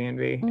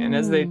Airbnb. And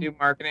as they Mm. do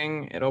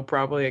marketing, it'll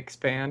probably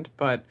expand.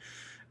 But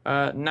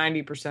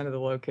 90% of the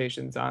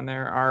locations on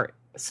there are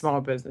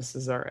small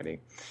businesses already.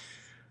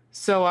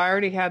 So I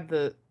already had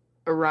the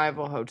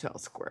arrival hotel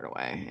squared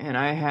away, and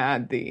I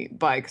had the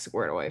bike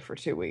squared away for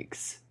 2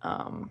 weeks.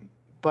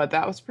 But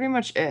that was pretty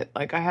much it.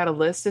 Like I had a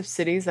list of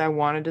cities I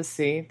wanted to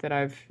see that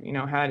I've,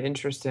 had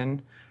interest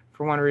in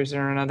for one reason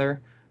or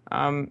another.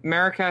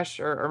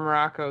 Marrakesh or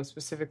Morocco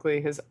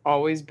specifically has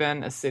always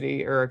been a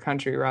city or a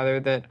country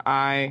rather that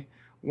I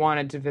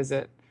wanted to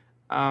visit,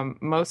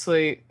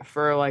 mostly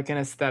for like an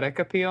aesthetic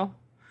appeal.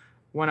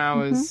 When I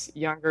Mm-hmm. was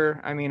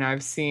younger, I mean,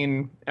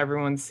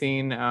 everyone's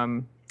seen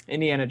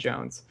Indiana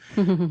Jones,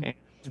 and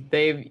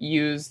they've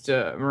used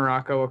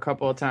Morocco a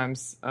couple of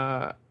times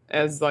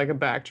as like a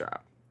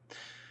backdrop.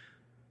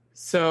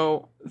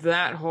 So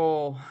that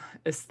whole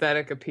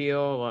aesthetic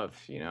appeal of,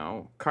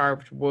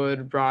 carved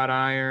wood, wrought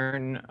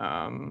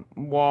iron,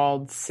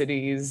 walled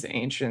cities,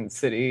 ancient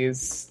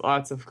cities,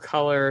 lots of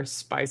color,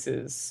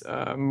 spices,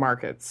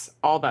 markets,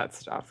 all that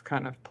stuff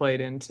kind of played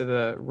into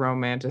the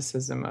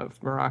romanticism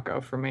of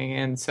Morocco for me.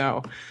 And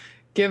so,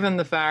 given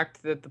the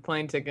fact that the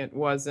plane ticket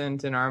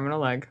wasn't an arm and a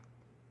leg,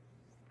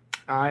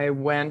 I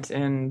went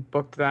and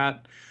booked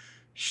that,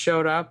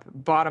 showed up,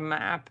 bought a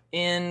map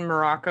in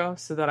Morocco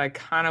so that I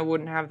kind of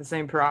wouldn't have the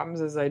same problems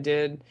as I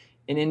did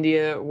in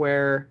India,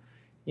 where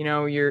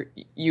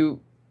you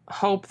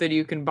hope that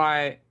you can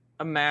buy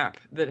a map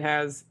that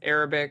has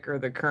Arabic or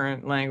the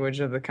current language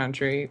of the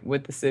country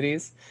with the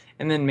cities,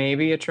 and then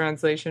maybe a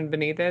translation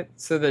beneath it,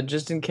 so that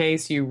just in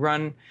case you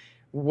run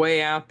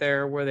way out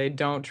there where they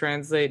don't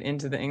translate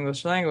into the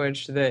English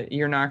language, that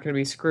you're not going to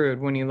be screwed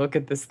when you look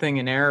at this thing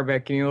in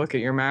Arabic and you look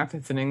at your map,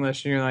 it's in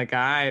English, and you're like,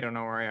 I don't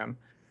know where I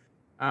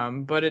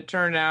am. But it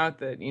turned out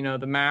that,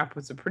 the map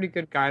was a pretty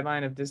good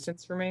guideline of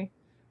distance for me.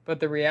 But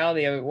the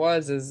reality of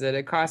it is that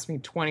it cost me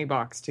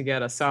 $20 to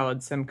get a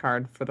solid SIM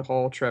card for the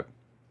whole trip.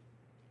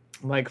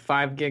 Like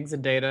 5 gigs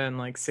of data and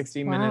like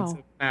 60 minutes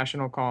of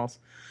national calls.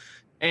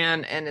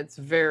 And it's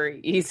very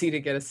easy to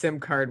get a SIM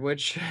card,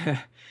 which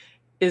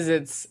is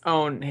its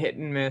own hit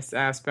and miss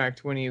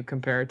aspect when you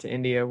compare it to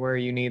India, where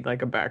you need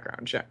like a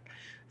background check.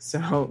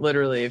 So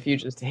literally, if you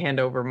just hand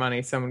over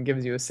money, someone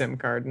gives you a SIM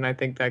card, and I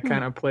think that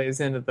kind of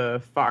plays into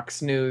the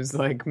Fox News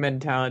like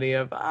mentality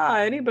of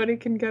anybody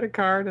can get a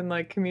card and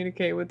like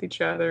communicate with each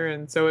other,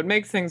 and so it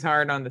makes things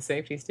hard on the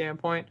safety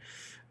standpoint.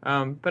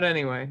 But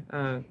anyway,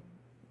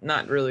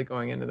 not really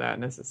going into that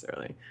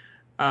necessarily.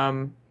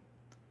 Got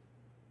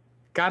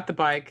the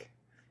bike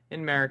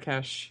in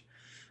Marrakesh,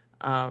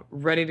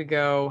 ready to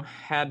go.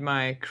 Had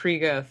my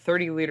Kriega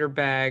 30-liter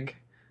bag.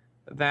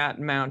 That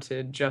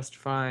mounted just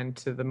fine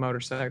to the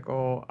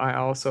motorcycle. I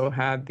also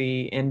had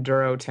the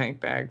Enduro tank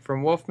bag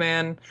from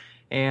Wolfman,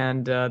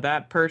 and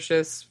that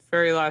purchase,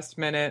 very last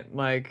minute,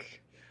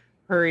 like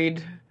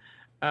hurried,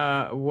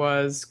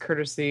 was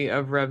courtesy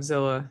of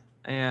Revzilla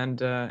and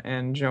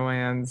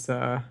Joanne's.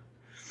 For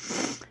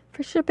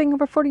shipping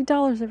over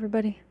 $40,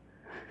 everybody.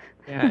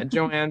 Yeah,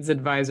 Joanne's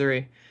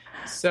advisory.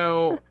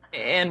 So.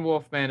 And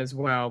Wolfman as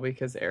well,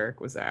 because Eric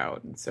was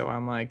out. And so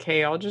I'm like,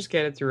 hey, I'll just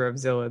get it through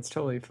Revzilla. It's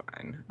totally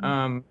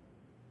fine.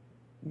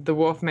 The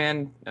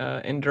Wolfman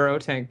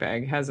Enduro tank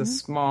bag has a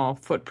small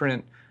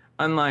footprint,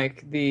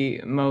 unlike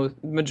the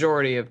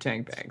majority of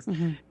tank bags.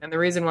 And the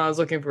reason why I was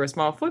looking for a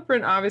small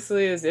footprint,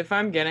 obviously, is if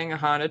I'm getting a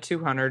Honda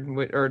 200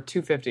 or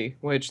 250,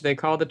 which they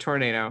call the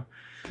Tornado,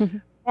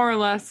 more or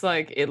less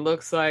like it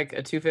looks like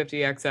a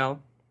 250 XL,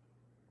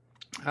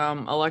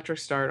 electric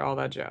start, all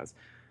that jazz.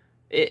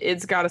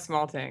 It's got a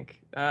small tank.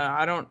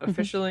 I don't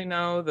officially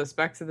know the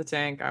specs of the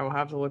tank. I will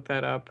have to look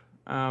that up.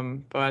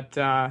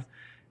 But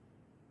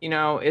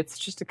it's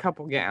just a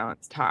couple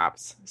gallons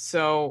tops.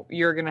 So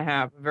you're going to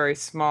have a very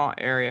small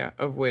area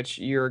of which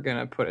you're going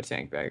to put a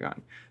tank bag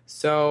on.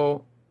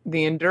 So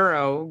the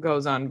Enduro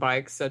goes on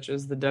bikes such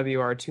as the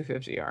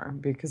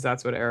WR250R, because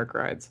that's what Eric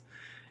rides.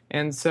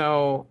 And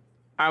so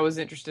I was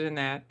interested in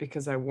that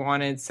because I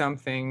wanted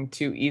something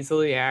to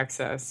easily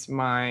access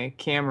my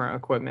camera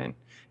equipment.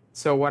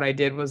 So what I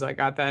did was I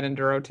got that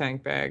Enduro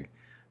tank bag,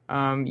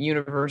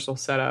 universal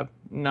setup,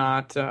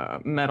 not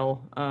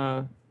metal,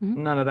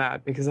 none of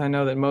that, because I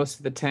know that most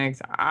of the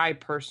tanks I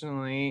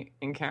personally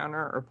encounter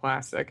are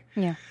plastic.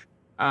 Yeah.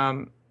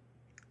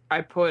 I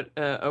put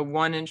a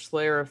 1-inch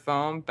layer of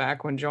foam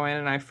back when Joanne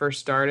and I first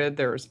started.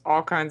 There was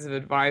all kinds of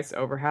advice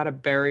over how to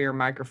bury your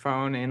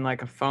microphone in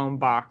like a foam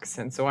box,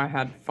 and so I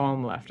had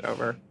foam left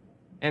over.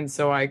 And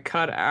so I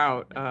cut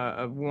out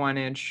a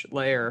 1-inch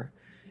layer,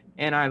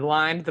 and I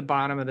lined the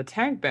bottom of the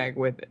tank bag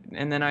with it.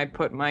 And then I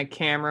put my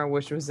camera,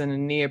 which was in a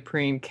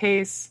neoprene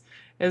case,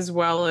 as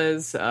well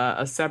as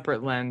a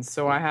separate lens.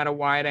 So I had a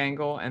wide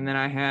angle, and then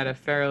I had a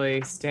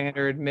fairly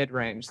standard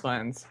mid-range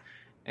lens.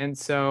 And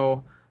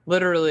so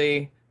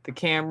literally the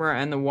camera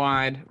and the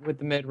wide with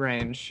the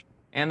mid-range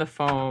and the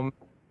foam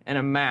and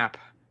a map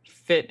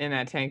fit in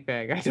that tank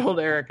bag. I told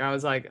Eric, I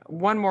was like,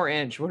 1 more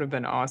inch would have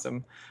been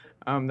awesome.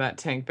 That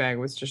tank bag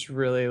was just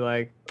really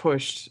like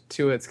pushed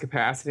to its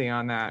capacity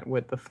on that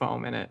with the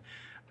foam in it.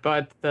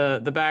 But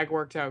the bag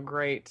worked out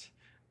great.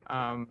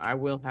 I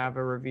will have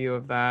a review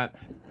of that.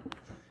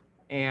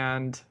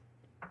 And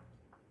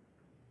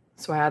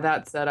so I had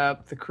that set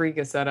up, the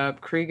Kriega set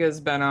up. Kriega's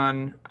been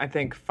on, I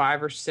think,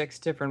 5 or 6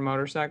 different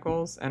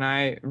motorcycles, and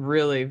I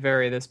really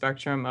vary the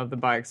spectrum of the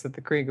bikes that the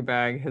Kriega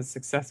bag has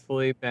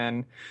successfully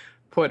been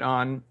put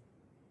on.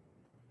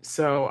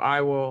 So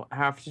I will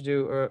have to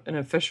do an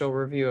official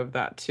review of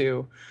that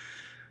too.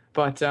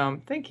 But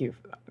thank you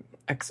for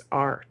that.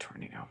 XR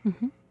Tornado.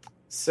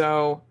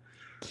 So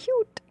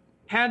cute.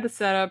 Had the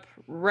setup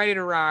ready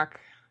to rock.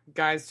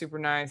 Guy's super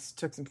nice.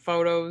 Took some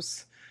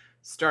photos.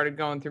 Started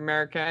going through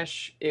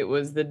Marrakesh. It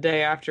was the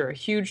day after a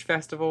huge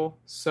festival,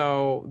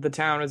 so the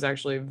town was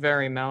actually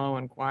very mellow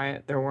and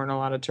quiet. There weren't a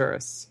lot of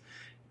tourists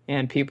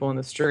and people in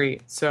the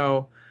street.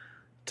 So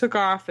took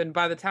off, and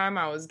by the time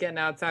I was getting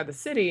outside the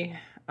city,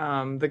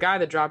 the guy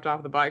that dropped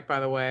off the bike, by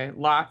the way,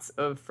 lots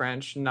of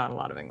French, not a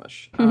lot of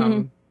English.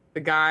 The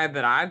guy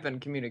that I've been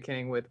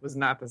communicating with was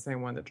not the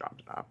same one that dropped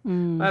it off.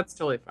 That's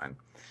totally fine.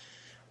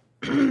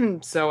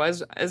 So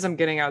as I'm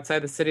getting outside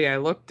the city, I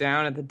look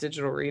down at the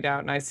digital readout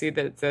and I see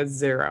that it says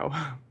 0.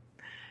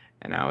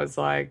 And I was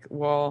like,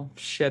 well,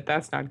 shit,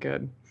 that's not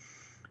good.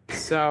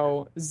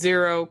 So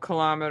 0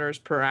 kilometers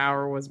per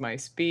hour was my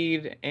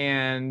speed,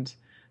 and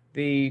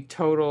the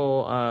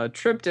total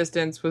trip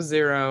distance was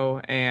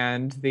 0,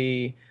 and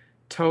the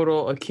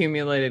total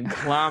accumulated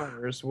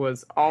kilometers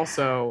was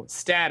also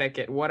static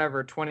at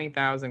whatever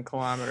 20,000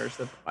 kilometers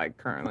that the bike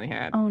currently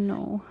had. Oh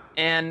no.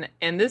 And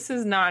this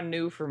is not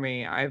new for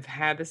me. I've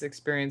had this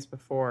experience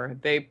before.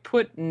 They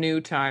put new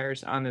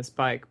tires on this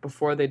bike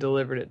before they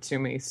delivered it to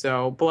me.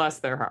 So bless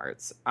their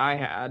hearts. I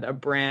had a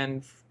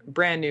brand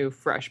new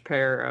fresh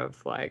pair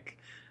of like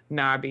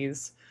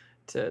knobbies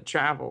to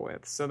travel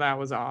with. So that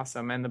was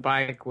awesome. And the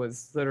bike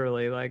was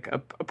literally like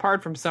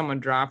apart from someone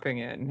dropping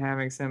it and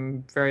having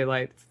some very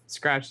light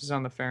scratches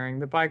on the fairing,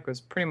 the bike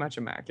was pretty much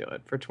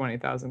immaculate for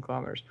 20,000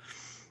 kilometers.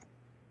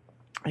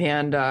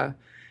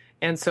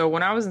 And so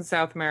when I was in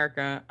South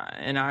America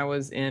and I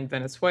was in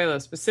Venezuela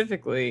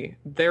specifically,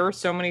 there were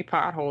so many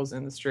potholes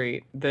in the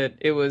street that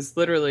it was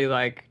literally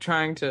like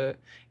trying to,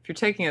 if you're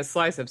taking a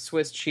slice of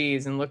Swiss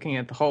cheese and looking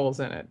at the holes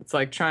in it, it's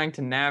like trying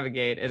to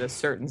navigate at a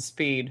certain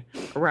speed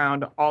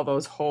around all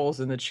those holes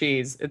in the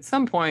cheese. At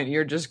some point,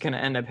 you're just going to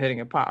end up hitting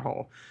a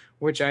pothole,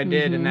 which I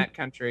did in that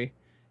country.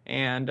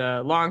 And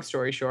long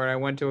story short, I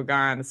went to a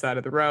guy on the side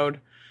of the road.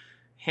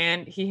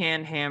 He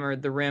hand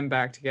hammered the rim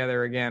back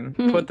together again,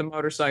 put the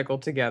motorcycle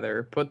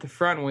together, put the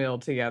front wheel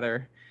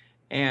together,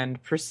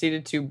 and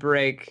proceeded to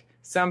break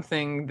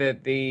something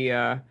that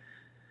the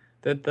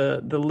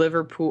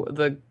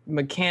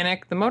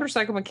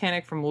motorcycle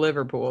mechanic from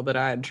Liverpool that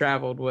I had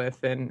traveled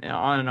with and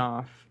on and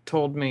off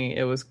told me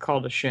it was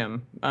called a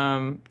shim.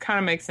 Kind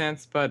of makes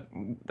sense, but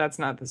that's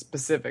not the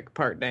specific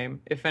part name.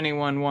 If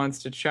anyone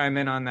wants to chime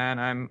in on that,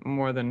 I'm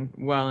more than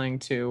willing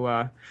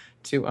to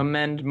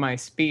amend my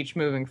speech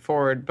moving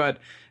forward. But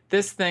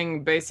this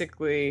thing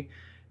basically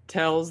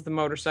tells the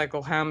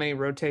motorcycle how many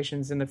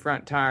rotations in the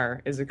front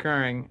tire is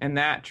occurring, and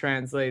that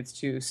translates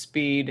to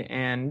speed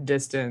and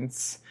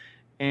distance,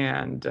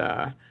 and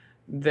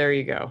there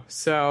you go.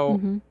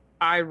 So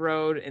I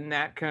rode in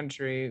that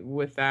country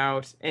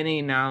without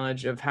any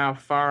knowledge of how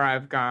far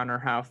I've gone or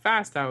how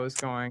fast I was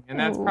going, and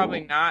that's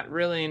probably not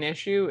really an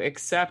issue,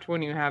 except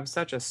when you have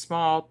such a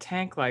small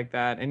tank like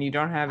that and you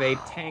don't have a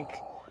tank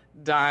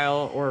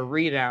dial or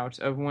readout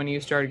of when you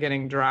start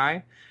getting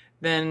dry.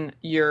 Then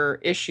your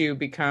issue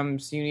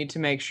becomes you need to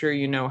make sure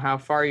you know how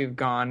far you've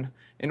gone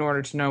in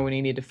order to know when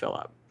you need to fill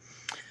up.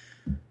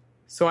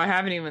 So I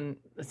haven't even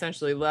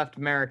essentially left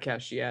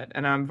Marrakesh yet,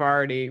 and I've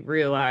already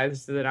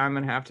realized that I'm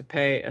going to have to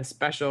pay a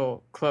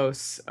special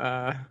close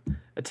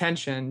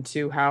attention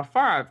to how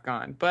far I've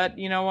gone. But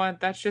you know what?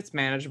 That shit's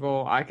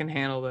manageable. I can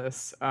handle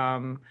this.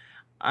 I'm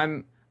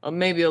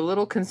maybe a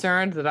little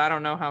concerned that I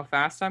don't know how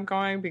fast I'm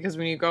going, because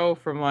when you go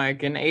from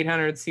like an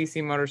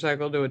 800cc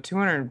motorcycle to a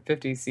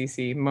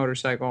 250cc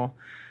motorcycle,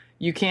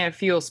 you can't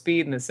feel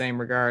speed in the same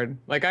regard.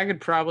 Like I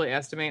could probably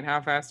estimate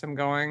how fast I'm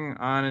going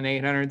on an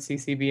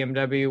 800cc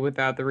BMW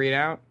without the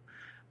readout.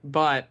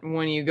 But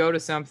when you go to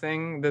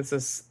something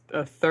that's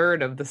a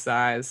third of the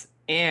size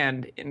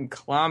and in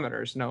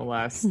kilometers, no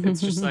less,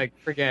 it's just like,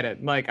 forget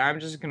it. Like I'm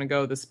just going to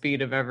go the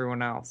speed of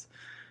everyone else.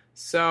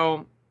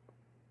 So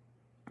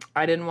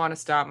I didn't want to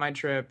stop my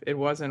trip. It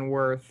wasn't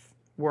worth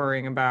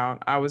worrying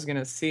about. I was going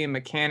to see a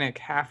mechanic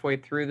halfway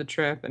through the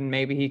trip and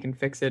maybe he can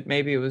fix it.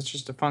 Maybe it was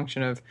just a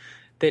function of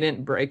they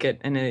didn't break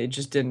it and it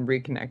just didn't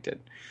reconnect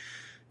it.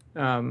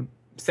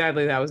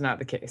 Sadly, that was not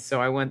the case. So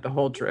I went the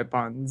whole trip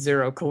on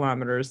 0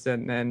 kilometers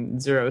and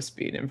then 0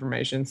 speed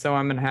information. So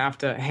I'm going to have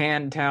to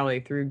hand tally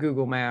through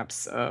Google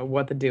Maps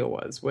what the deal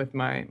was with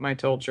my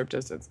total trip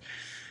distance.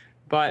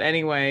 But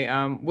anyway,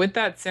 with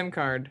that SIM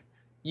card,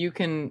 you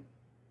can,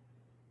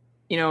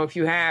 if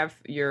you have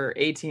your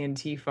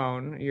AT&T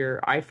phone, your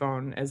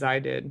iPhone, as I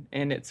did,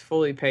 and it's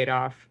fully paid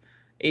off,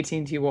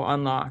 AT&T will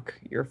unlock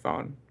your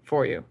phone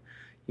for you.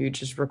 You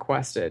just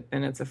request it,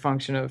 and it's a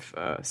function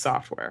of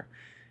software.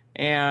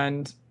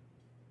 And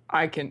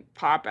I can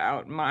pop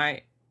out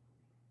my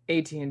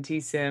AT&T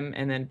SIM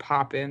and then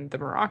pop in the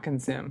Moroccan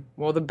SIM.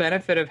 Well, the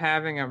benefit of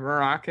having a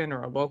Moroccan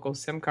or a local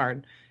SIM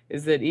card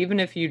is that even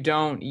if you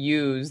don't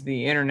use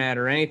the internet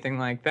or anything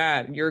like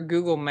that, your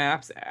Google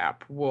Maps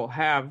app will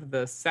have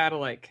the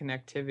satellite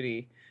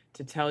connectivity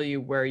to tell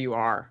you where you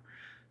are.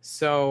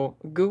 So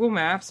Google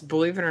Maps,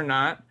 believe it or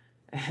not,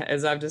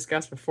 as I've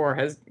discussed before,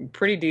 has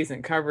pretty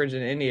decent coverage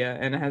in India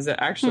and has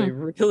actually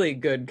really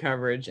good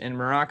coverage in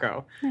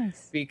Morocco.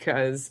 Nice.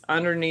 Because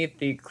underneath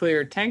the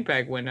clear tank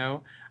bag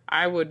window,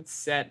 I would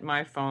set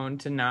my phone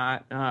to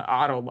not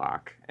auto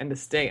lock and to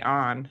stay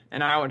on,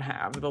 and I would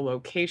have the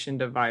location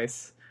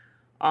device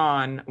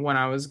on when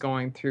I was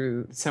going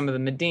through some of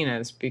the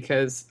Medinas,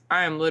 because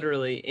I am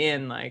literally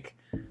in I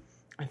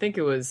think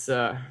it was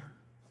the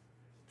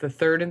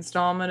 3rd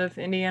installment of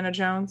Indiana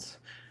Jones,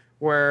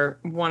 where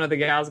one of the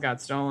gals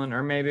got stolen,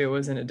 or maybe it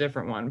was in a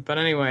different one. But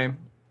anyway,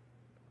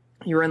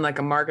 you're in like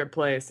a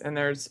marketplace and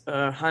there's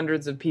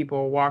hundreds of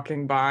people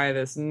walking by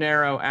this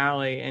narrow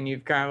alley, and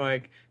you've got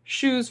like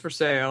shoes for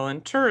sale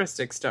and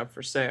touristic stuff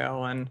for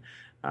sale and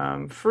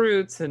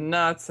fruits and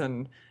nuts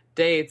and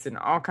dates and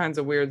all kinds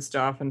of weird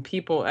stuff and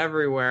people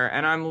everywhere.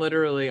 And I'm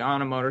literally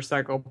on a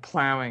motorcycle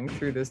plowing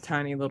through this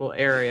tiny little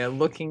area,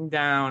 looking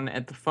down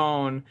at the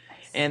phone.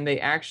 Nice. And they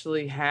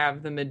actually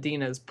have the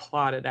Medinas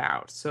plotted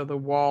out. So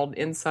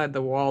inside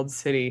the walled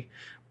city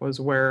was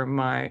where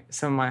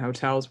some of my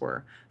hotels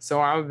were.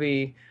 So I would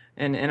be,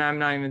 and I'm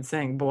not even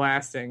saying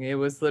blasting. It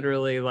was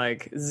literally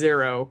like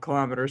 0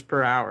 kilometers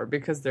per hour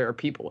because there are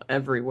people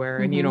everywhere,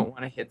 and you Mm-hmm. don't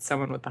want to hit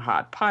someone with a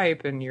hot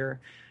pipe, and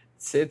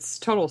it's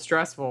total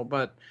stressful.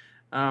 But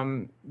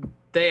um,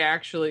 they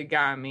actually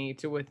got me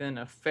to within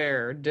a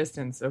fair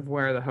distance of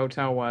where the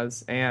hotel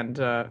was,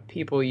 and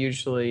people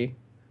usually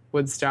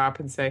would stop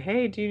and say,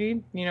 "Hey, do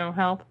you need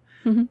help?"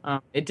 Mm-hmm.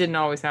 It didn't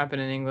always happen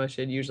in English.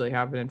 It usually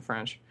happened in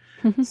French.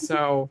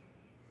 So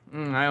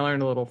I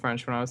learned a little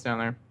French when I was down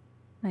there.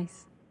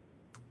 Nice.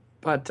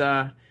 But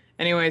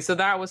anyway, so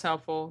that was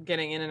helpful,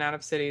 getting in and out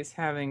of cities,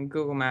 having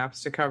Google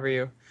Maps to cover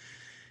you.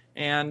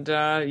 And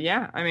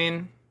yeah, I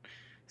mean,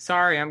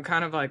 sorry, I'm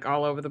kind of like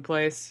all over the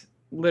place.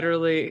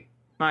 Literally,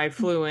 I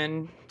flew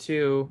in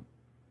to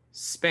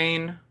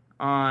Spain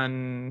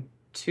on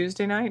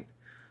Tuesday night,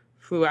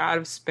 flew out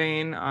of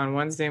Spain on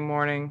Wednesday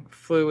morning,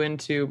 flew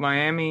into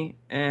Miami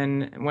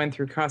and went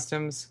through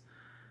customs,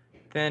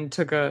 then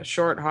took a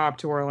short hop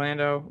to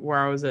Orlando where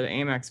I was at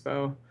AIM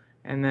Expo,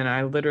 and then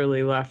I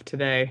literally left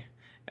today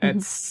at Mm-hmm.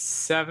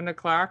 7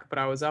 o'clock, but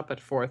I was up at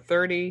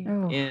 4:30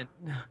 Oh. in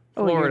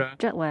Oh, you're Florida,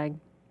 jet lag.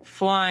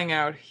 flying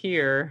out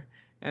here,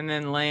 and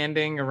then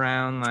landing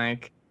around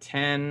like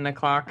 10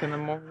 o'clock in the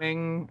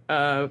morning,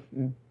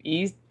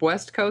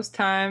 West Coast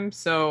time.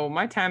 So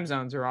my time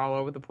zones are all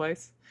over the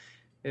place.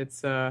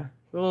 It's a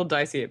little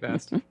dicey at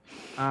best.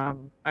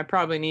 I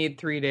probably need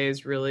 3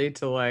 days really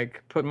to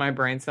like put my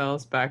brain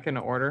cells back into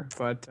order,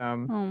 but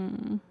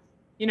Um,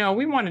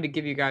 we wanted to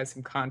give you guys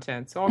some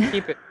content, so I'll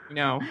keep it,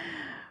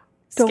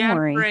 don't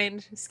worry.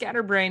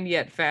 scatterbrained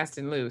yet fast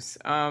and loose.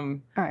 All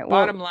right.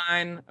 Bottom Well.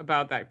 line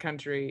about that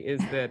country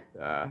is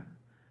that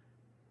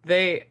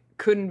they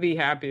couldn't be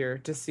happier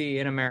to see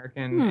an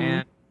American, Hmm.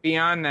 and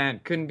beyond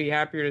that, couldn't be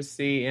happier to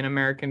see an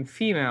American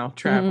female Mm-hmm.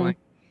 traveling.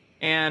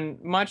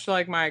 And much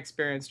like my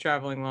experience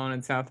traveling alone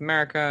in South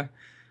America,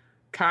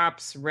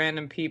 cops,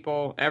 random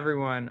people,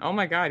 everyone, oh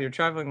my God, you're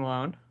traveling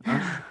alone.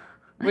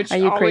 Which Are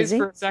you always crazy?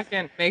 for a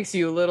second makes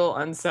you a little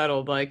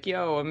unsettled. Like,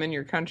 yo, I'm in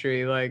your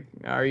country. Like,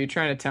 are you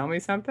trying to tell me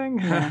something?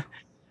 Yeah.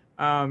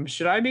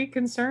 Should I be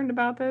concerned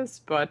about this?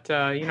 But,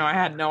 I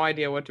had no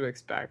idea what to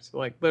expect.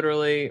 Like,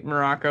 literally,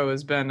 Morocco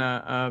has been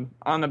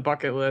on the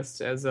bucket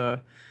list as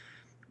a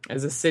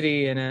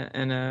city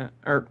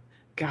or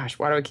gosh,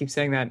 why do I keep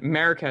saying that?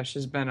 Marrakesh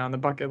has been on the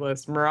bucket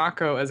list.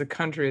 Morocco as a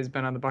country has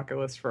been on the bucket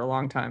list for a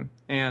long time,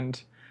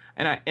 and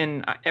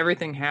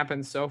everything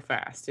happened so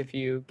fast. If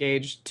you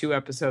gauged 2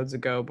 episodes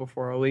ago,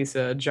 before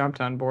Elisa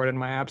jumped on board in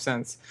my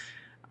absence,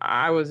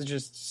 I was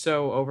just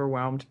so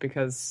overwhelmed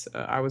because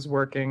I was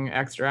working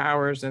extra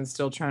hours and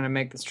still trying to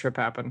make this trip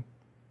happen.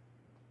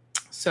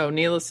 So,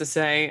 needless to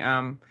say,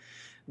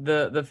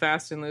 the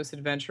fast and loose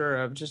adventure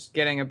of just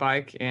getting a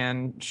bike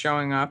and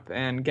showing up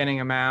and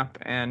getting a map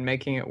and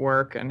making it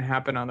work and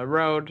happen on the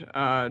road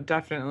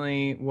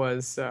definitely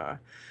was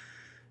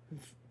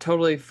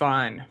totally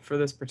fine for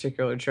this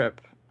particular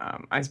trip.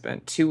 I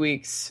spent 2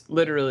 weeks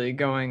literally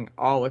going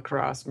all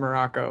across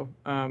Morocco,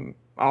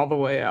 all the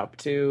way up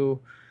to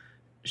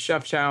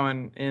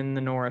Chefchaouen in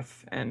the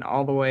north and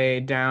all the way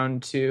down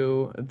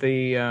to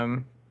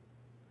the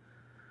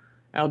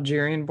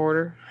Algerian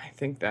border. I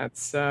think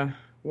that's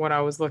what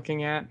I was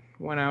looking at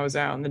when I was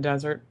out in the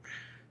desert.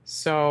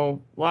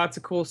 So lots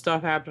of cool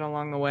stuff happened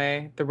along the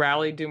way. The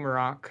Rally du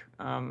Maroc.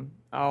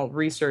 I'll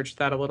research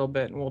that a little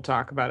bit and we'll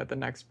talk about it the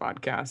next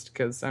podcast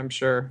because I'm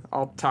sure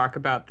I'll talk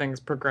about things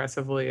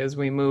progressively as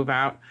we move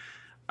out.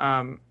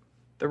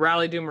 The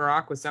Rally du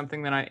Maroc was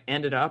something that I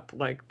ended up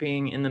like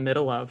being in the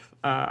middle of.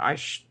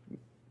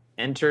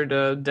 Entered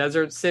a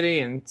desert city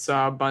and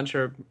saw a bunch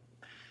of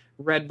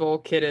Red Bull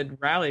kitted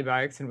rally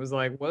bikes and was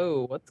like,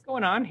 whoa, what's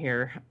going on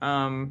here?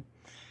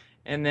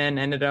 And then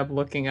ended up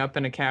looking up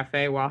in a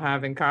cafe while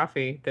having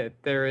coffee that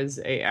there is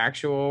a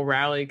actual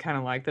rally, kind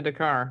of like the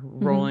Dakar,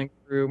 rolling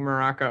through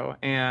Morocco,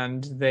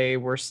 and they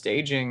were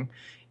staging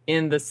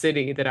in the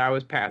city that I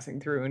was passing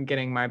through and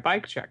getting my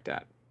bike checked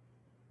at.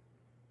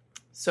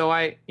 So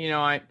I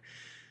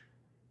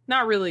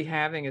not really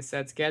having a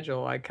set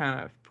schedule, I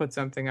kind of put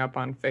something up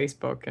on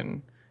Facebook,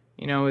 and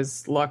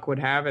as luck would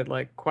have it,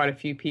 like quite a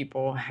few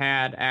people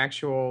had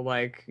actual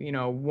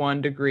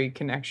 1 degree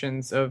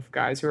connections of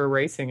guys who are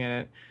racing in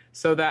it.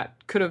 So that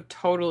could have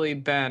totally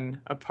been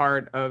a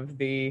part of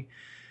the,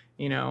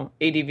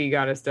 ADV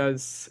Goddess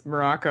Does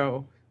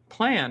Morocco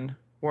plan,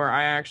 where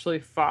I actually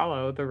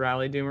follow the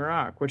Rally du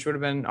Maroc, which would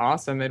have been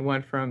awesome. It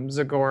went from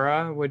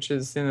Zagora, which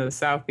is in the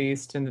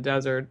southeast in the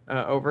desert,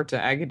 over to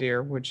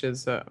Agadir, which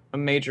is a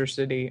major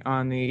city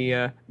on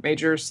the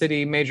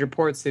major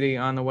port city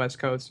on the west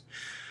coast.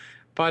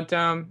 But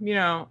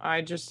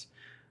I just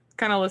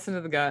kind of listened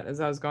to the gut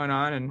as I was going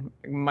on, and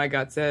my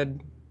gut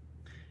said,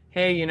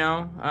 hey,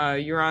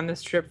 you're on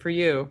this trip for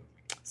you.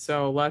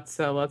 So let's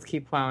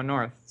keep plowing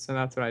north. So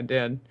that's what I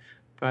did.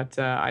 But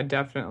I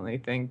definitely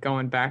think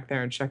going back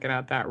there and checking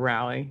out that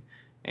rally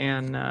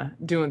and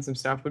doing some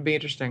stuff would be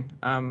interesting.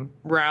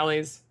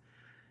 Rallies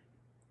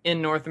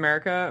in North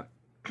America,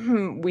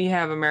 we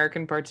have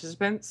American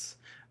participants,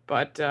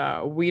 but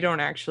we don't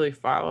actually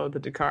follow the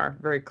Dakar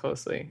very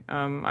closely.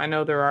 I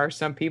know there are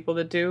some people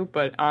that do,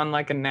 but on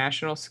like a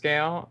national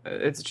scale,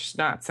 it's just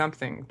not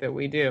something that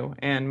we do.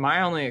 And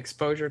my only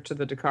exposure to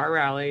the Dakar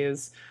rally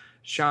is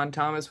Sean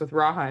Thomas with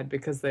Rawhide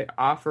because they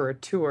offer a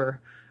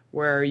tour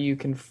where you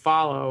can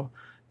follow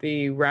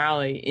the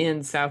rally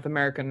in South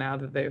America now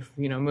that they've,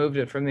 moved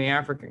it from the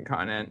African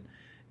continent.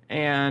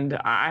 And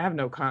I have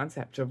no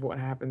concept of what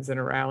happens in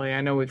a rally.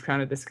 I know we've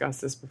kind of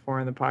discussed this before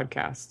in the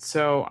podcast.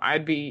 So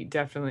I'd be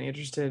definitely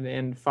interested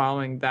in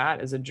following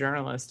that as a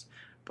journalist.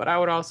 But I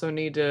would also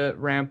need to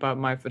ramp up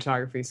my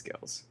photography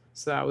skills.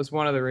 So that was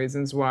one of the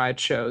reasons why I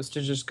chose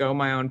to just go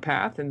my own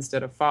path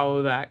instead of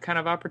follow that kind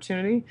of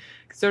opportunity.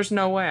 Because there's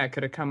no way I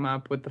could have come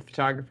up with the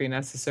photography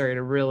necessary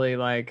to really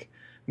like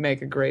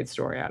make a great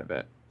story out of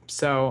it.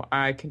 So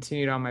I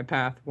continued on my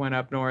path, went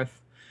up north,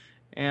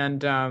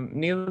 and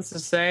needless to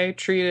say,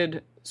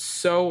 treated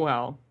so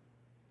well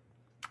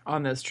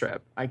on this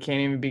trip. I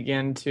can't even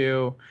begin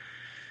to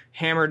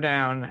hammer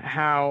down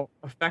how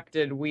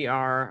affected we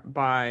are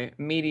by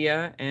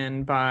media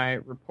and by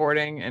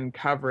reporting and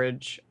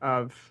coverage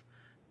of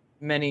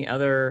many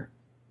other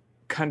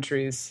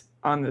countries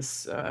on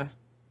this.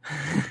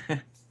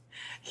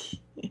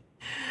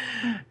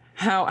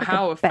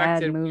 How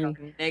affected we are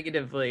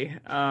negatively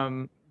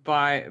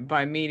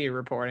by media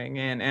reporting,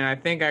 and I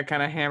think I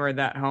kind of hammered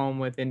that home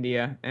with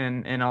India,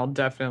 and I'll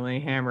definitely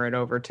hammer it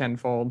over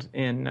tenfold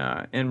in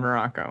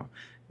Morocco.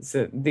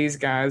 So these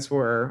guys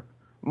were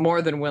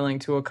more than willing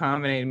to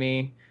accommodate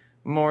me,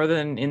 more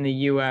than in the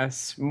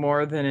U.S.,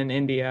 more than in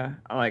India.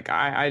 Like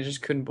I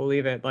just couldn't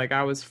believe it. Like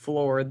I was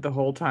floored the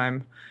whole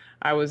time.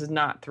 I was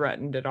not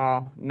threatened at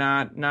all,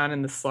 not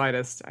in the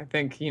slightest. I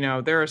think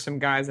there are some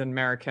guys in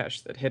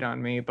Marrakesh that hit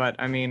on me, but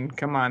I mean,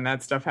 come on,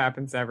 that stuff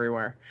happens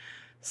everywhere.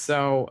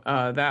 So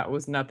that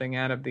was nothing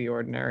out of the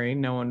ordinary.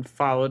 No one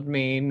followed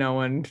me. No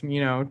one,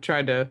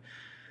 tried to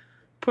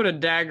put a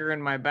dagger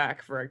in my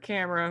back for a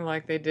camera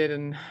like they did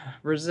in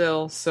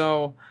Brazil.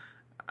 So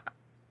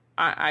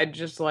I'd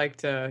just like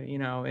to,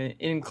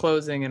 in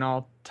closing, and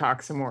I'll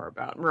talk some more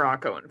about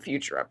Morocco in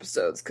future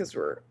episodes because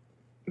we're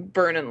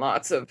burning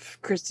lots of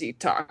Christy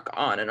talk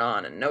on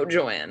and no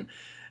Joanne.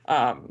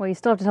 Well, you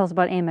still have to tell us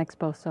about AIM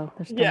Expo, so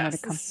there's still more to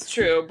come. Yes, it's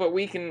true, but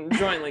we can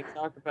jointly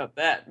talk about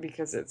that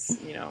because it's,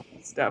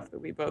 stuff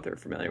that we both are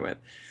familiar with.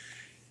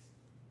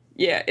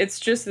 Yeah, it's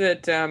just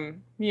that,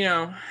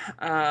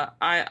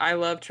 I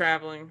love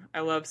traveling.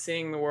 I love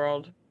seeing the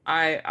world.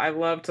 I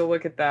love to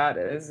look at that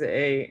as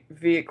a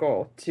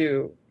vehicle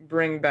to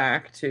bring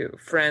back to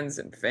friends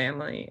and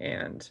family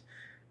and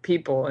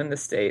people in the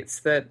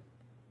States that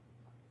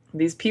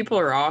these people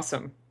are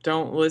awesome.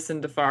 Don't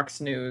listen to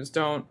Fox News.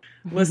 Don't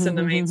listen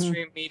to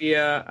mainstream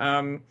media.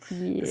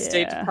 The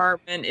State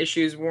Department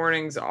issues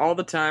warnings all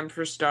the time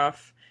for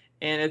stuff,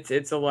 and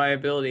it's a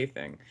liability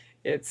thing.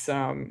 It's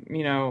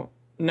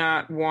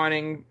not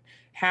wanting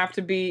have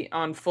to be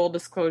on full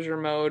disclosure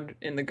mode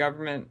in the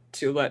government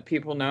to let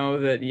people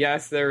know that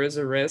yes, there is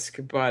a risk,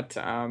 but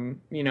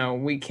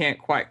we can't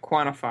quite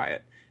quantify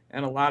it.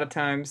 And a lot of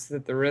times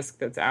that the risk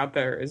that's out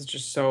there is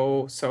just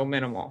so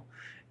minimal,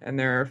 and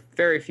there are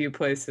very few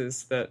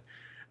places that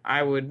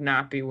I would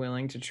not be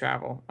willing to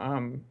travel.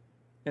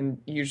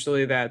 And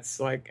usually that's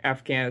like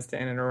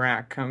Afghanistan and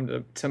Iraq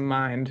come to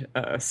mind,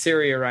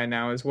 Syria right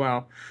now as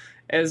well,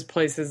 as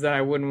places that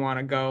I wouldn't want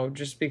to go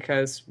just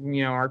because,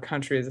 our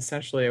country is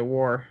essentially at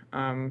war,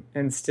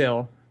 and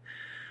still.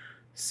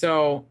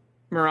 So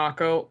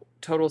Morocco,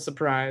 total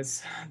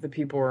surprise. The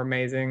people were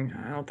amazing.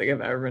 I don't think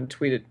I've ever been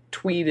treated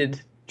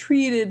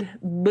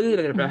more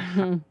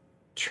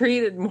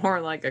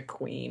like a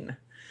queen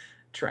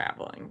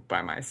traveling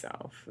by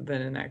myself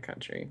than in that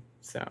country.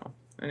 So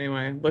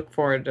anyway, look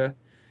forward to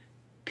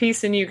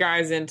piecing you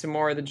guys into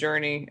more of the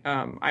journey.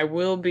 I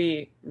will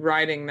be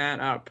writing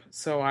that up,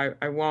 so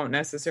I won't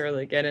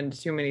necessarily get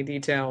into too many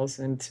details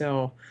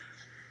until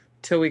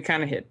we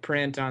kind of hit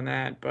print on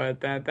that, but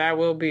that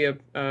will be a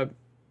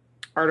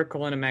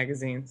article in a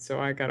magazine, so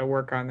I got to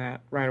work on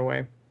that right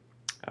away.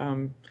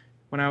 When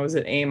I was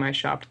at AIM, I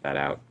shopped that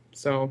out.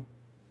 So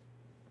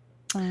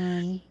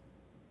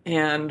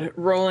and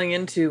rolling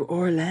into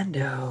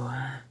Orlando.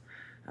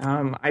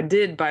 I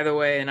did, by the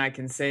way, and I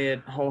can say it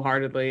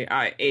wholeheartedly,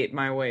 I ate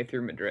my way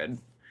through Madrid.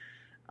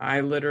 I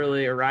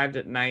literally arrived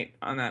at night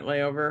on that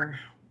layover,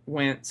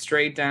 went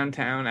straight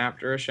downtown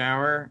after a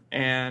shower,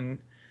 and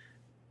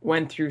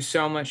went through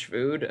so much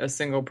food. A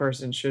single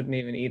person shouldn't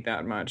even eat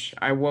that much.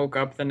 I woke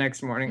up the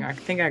next morning. I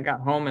think I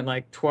got home at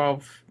like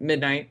 12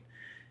 midnight,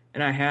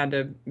 and I had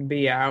to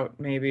be out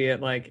maybe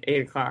at like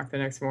 8 o'clock the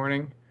next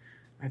morning.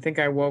 I think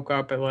I woke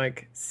up at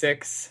like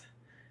 6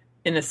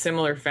 in a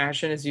similar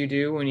fashion as you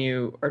do when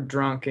you are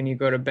drunk and you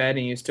go to bed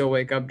and you still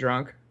wake up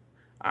drunk.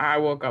 I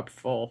woke up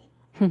full.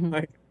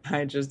 Like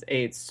I just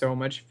ate so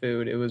much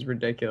food. It was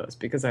ridiculous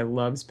because I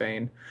love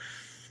Spain.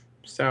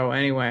 So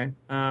anyway,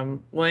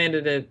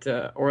 landed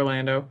at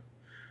Orlando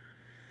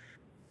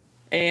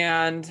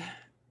and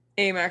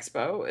AIM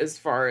Expo. As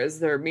far as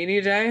their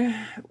media day,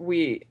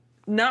 we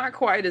not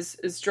quite as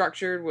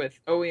structured with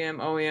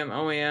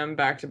OEM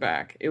back to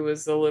back. It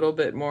was a little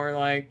bit more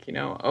like,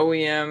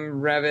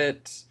 OEM,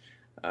 Revit,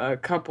 a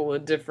couple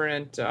of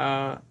different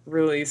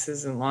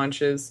releases and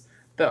launches.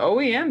 The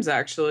OEMs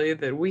actually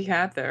that we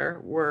had there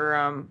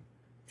were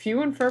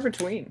few and far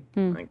between.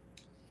 Hmm. Like,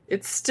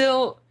 it's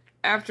still,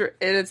 after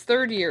in its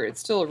third year, it's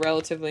still a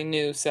relatively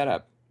new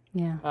setup.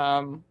 Yeah.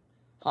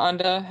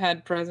 Honda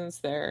had presence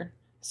there.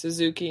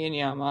 Suzuki and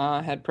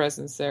Yamaha had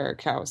presence there.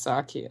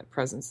 Kawasaki had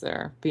presence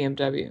there.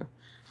 BMW.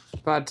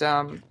 But,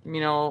 a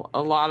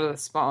lot of the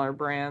smaller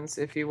brands,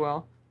 if you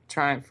will,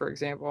 Triumph, for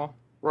example,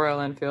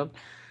 Royal Enfield,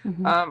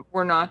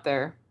 were not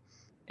there.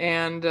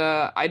 And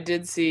I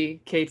did see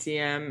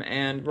KTM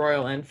and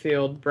Royal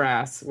Enfield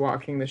brass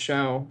walking the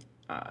show,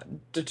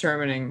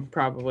 determining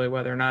probably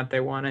whether or not they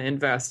want to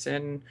invest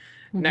in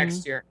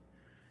next year.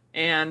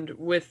 And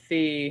with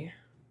the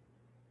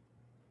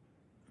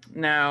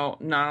now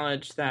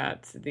knowledge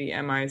that the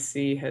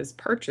MIC has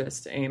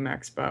purchased AIM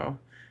Expo,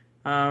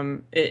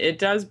 it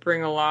does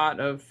bring a lot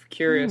of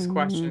curious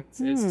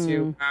questions as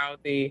to how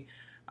the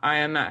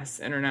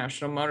IMS,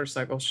 International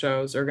Motorcycle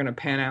Shows, are going to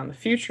pan out in the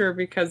future,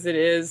 because it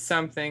is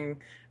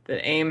something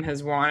that AIM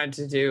has wanted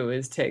to do,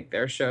 is take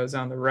their shows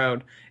on the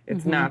road.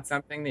 It's not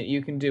something that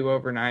you can do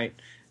overnight.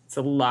 It's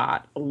a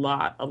lot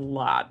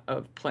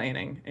of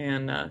planning.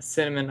 And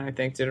Cinnamon, I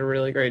think, did a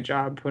really great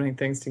job putting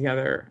things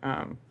together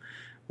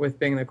with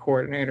being the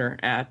coordinator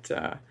at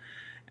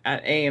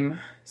AIM.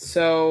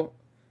 So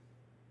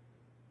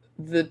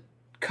the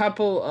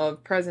couple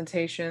of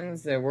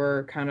presentations that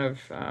were kind of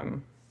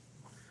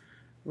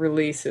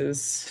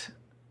releases,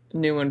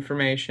 new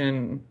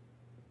information,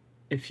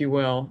 if you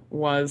will,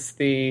 was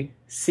the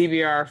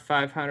CBR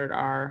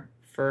 500R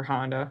for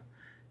Honda.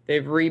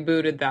 They've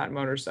rebooted that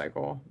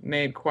motorcycle,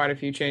 made quite a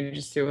few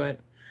changes to it,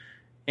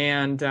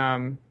 and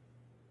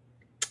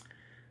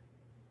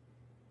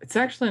it's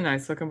actually a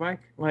nice looking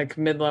bike, like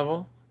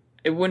mid-level.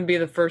 It wouldn't be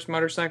the first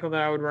motorcycle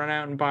that I would run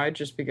out and buy,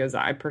 just because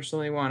I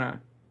personally want to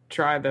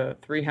try the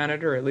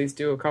 300, or at least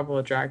do a couple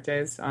of track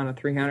days on a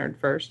 300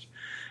 first.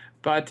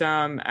 But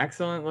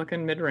excellent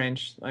looking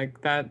mid-range. Like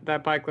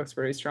that bike looks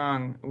pretty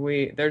strong.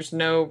 There's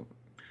no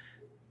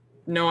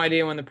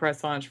idea when the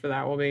press launch for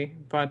that will be,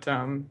 but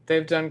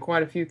they've done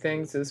quite a few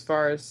things as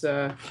far as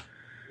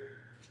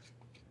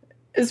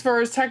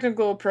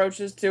technical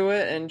approaches to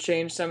it, and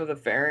changed some of the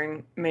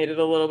fairing, made it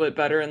a little bit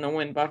better in the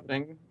wind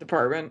buffeting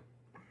department.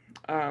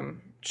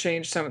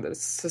 Changed some of the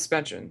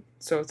suspension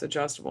so it's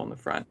adjustable in the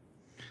front.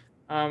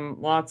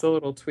 Lots of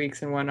little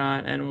tweaks and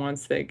whatnot, and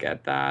once they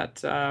get that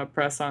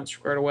press launch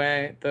squared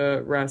away,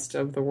 the rest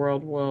of the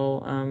world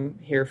will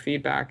hear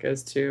feedback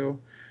as to,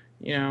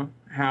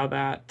 how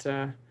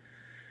that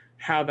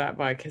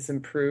bike has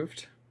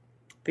improved.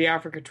 The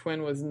Africa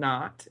Twin was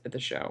not at the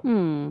show.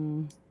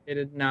 It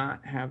did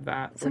not have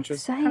that, That's which was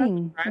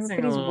exciting. kind of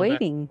surprising. Everybody's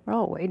waiting. We're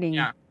all waiting.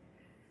 Yeah.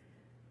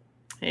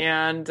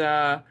 And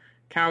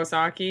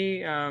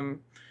Kawasaki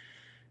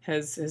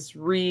has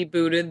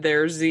rebooted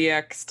their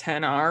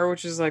ZX-10R,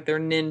 which is like their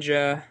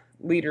ninja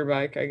leader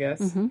bike, I guess.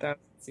 That's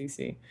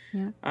CC.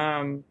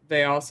 Yeah.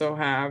 They also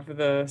have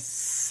the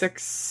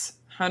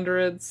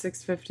 600,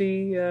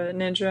 650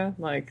 Ninja,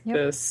 like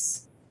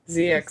this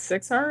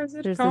ZX-6R, is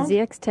it There's called? the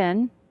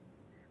ZX-10.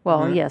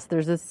 Well, yes,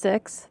 there's a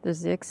 6,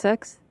 there's the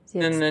ZX6,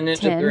 and the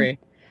Ninja 3.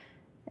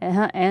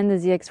 And the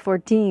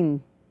ZX-14.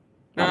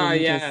 Oh,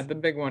 yeah, the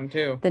big one,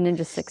 too. The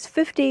Ninja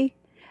 650.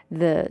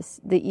 The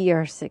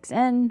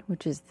ER6N,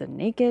 which is the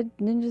naked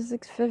Ninja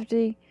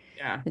 650.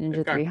 Yeah. The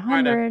Ninja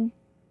 300.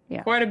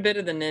 Quite a bit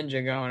of the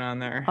Ninja going on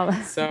there.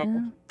 So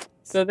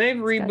they've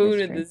It's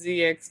rebooted the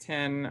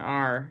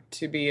ZX-10R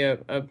to be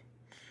a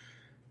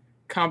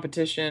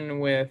competition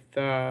with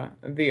the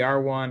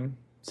R1,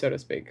 so to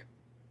speak.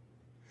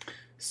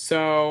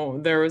 So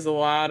there was a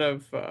lot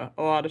of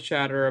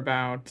chatter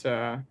about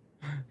getting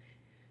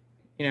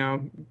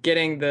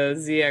the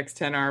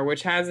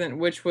ZX-10R,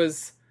 which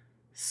was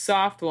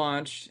soft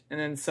launched and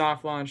then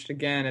soft launched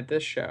again at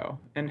this show,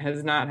 and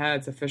has not had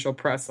its official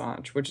press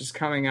launch, which is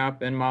coming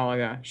up in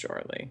Malaga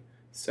shortly.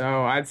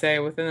 So I'd say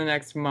within the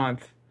next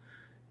month,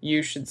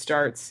 you should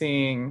start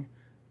seeing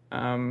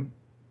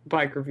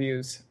bike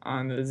reviews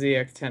on the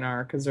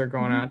ZX-10R, because they're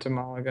going out to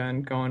Malaga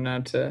and going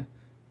out to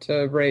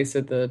race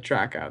at the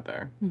track out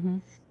there.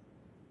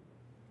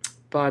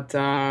 But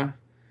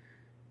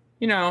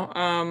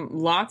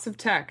lots of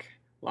tech.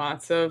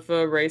 Lots of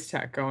race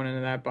tech going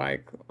into that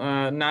bike.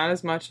 Not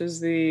as much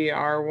as the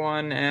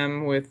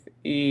R1M with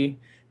the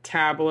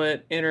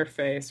tablet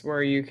interface,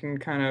 where you can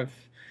kind of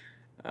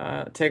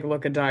take a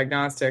look at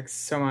diagnostics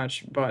so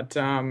much, but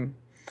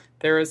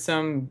there is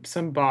some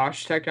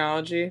Bosch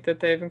technology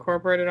that they've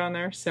incorporated on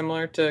there,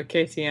 similar to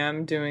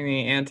KTM doing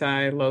the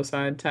anti-low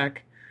side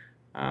tech.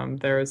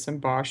 There is some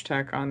Bosch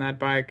tech on that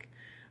bike.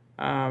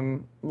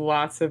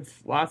 Lots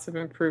of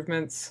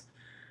improvements.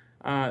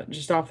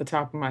 Just off the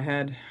top of my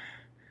head,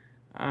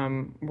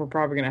 we're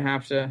probably going to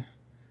have to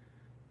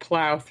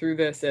plow through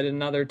this at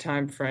another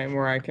time frame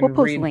where I We'll can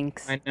post read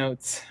links. my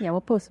notes. Yeah,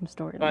 we'll post some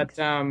story But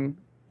links.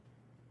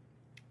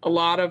 a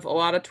lot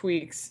of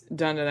tweaks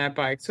done to that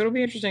bike. So it'll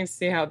be interesting to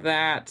see how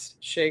that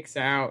shakes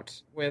out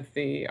with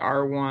the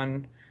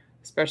R1,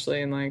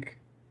 especially in like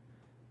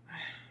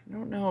I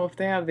don't know if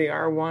they have the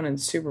R1 in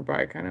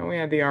Superbike. I know we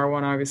had the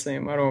R1 obviously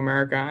in Moto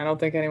America. I don't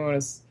think anyone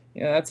is,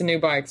 that's a new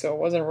bike, so it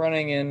wasn't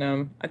running in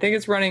I think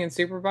it's running in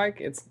Superbike.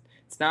 It's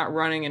not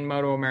running in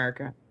Moto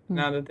America.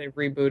 Now that they've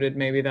rebooted,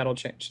 maybe that'll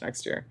change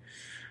next year.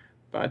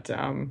 But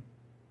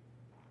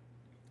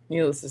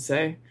needless to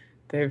say,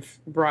 they've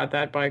brought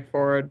that bike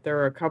forward. There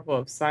were a couple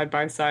of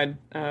side-by-side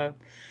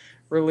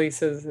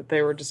releases that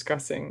they were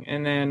discussing.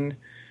 And then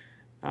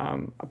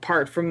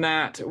apart from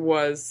that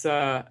was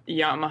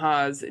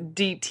Yamaha's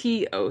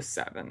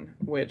DT07,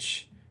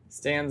 which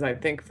stands, I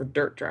think, for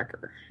Dirt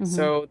Tracker.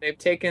 So they've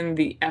taken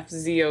the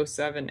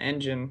FZ07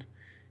 engine,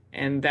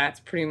 and that's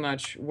pretty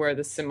much where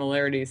the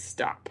similarities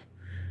stop.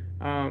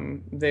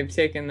 They've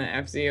taken the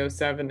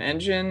FZ07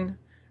 engine,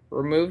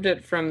 removed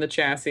it from the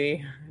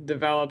chassis,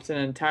 developed an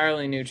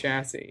entirely new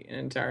chassis, an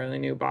entirely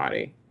new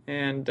body,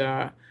 and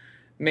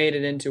made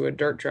it into a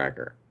dirt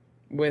tracker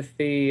with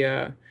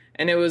the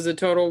and it was a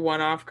total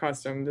one-off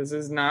custom. This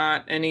is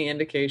not any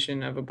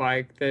indication of a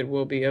bike that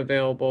will be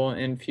available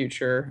in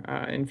future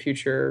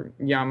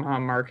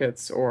Yamaha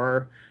markets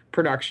or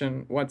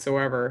production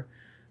whatsoever.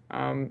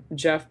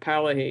 Jeff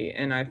Palahi,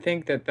 and I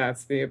think that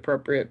that's the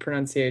appropriate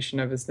pronunciation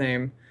of his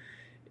name,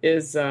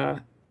 is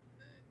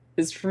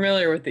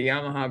familiar with the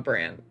Yamaha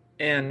brand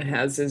and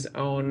has his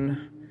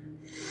own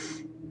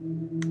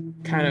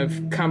kind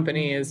of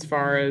company as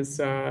far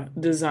as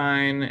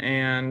design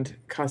and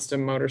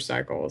custom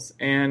motorcycles.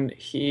 And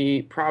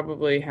he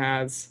probably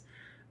has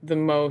the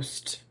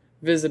most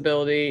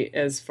visibility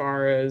as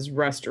far as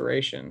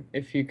restoration.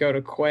 If you go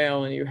to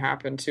Quail and you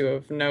happen to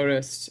have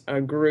noticed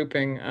a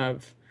grouping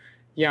of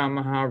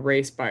Yamaha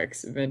race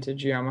bikes,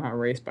 vintage Yamaha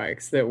race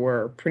bikes that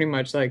were pretty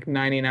much like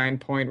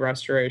 99-point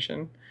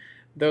restoration,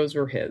 those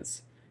were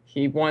his.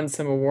 He won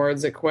some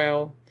awards at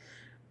Quail.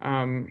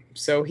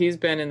 So he's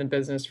been in the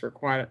business for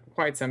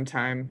quite some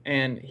time,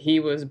 and he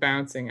was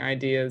bouncing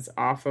ideas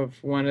off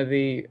of one of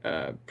the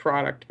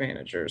product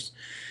managers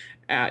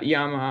at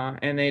Yamaha,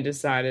 and they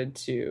decided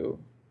to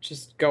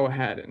just go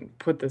ahead and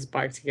put this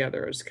bike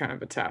together as kind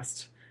of a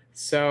test.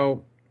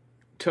 So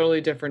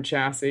totally different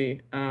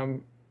chassis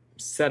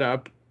set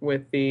up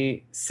with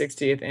the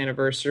 60th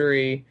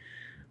anniversary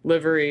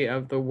livery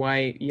of the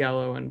white,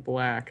 yellow, and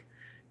black.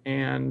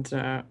 And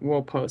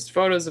we'll post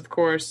photos, of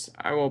course.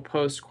 I will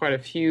post quite a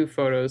few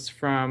photos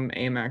from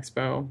AIM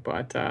Expo,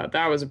 but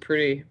that was a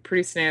pretty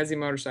snazzy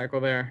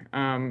motorcycle there.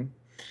 Now,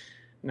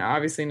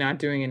 obviously not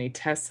doing any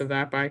tests of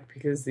that bike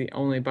because the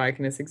only bike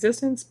in its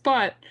existence,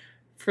 but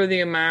for the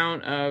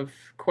amount of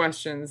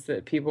questions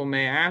that people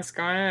may ask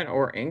on it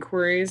or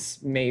inquiries,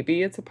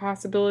 maybe it's a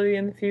possibility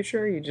in the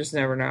future. You just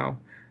never know.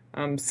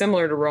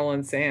 Similar to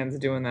Roland Sands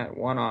doing that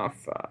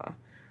one-off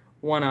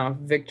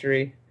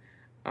victory.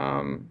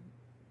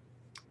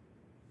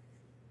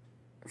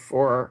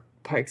 For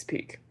Pikes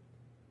Peak.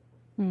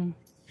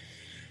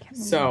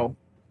 So,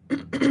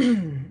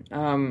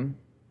 I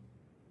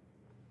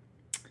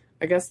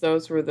guess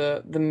those were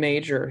the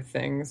major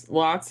things.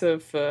 Lots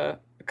of a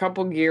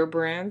couple gear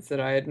brands that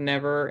I had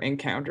never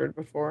encountered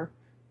before.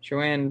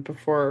 Joanne,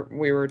 before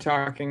we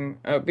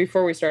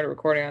started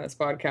recording on this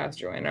podcast,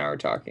 Joanne and I were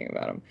talking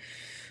about them.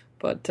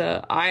 But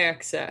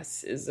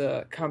IXS is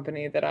a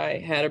company that I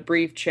had a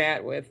brief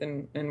chat with,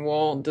 and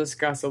we'll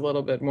discuss a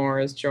little bit more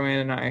as Joanne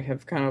and I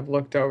have kind of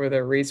looked over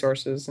their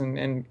resources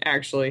and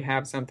actually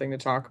have something to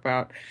talk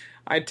about.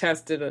 I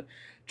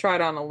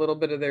tried on a little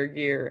bit of their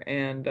gear,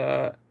 and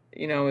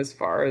as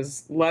far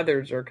as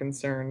leathers are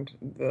concerned,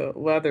 the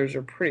leathers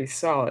are pretty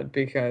solid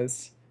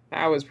because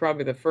that was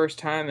probably the first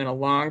time in a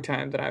long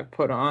time that I've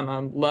put on a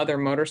leather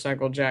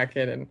motorcycle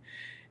jacket and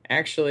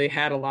actually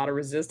had a lot of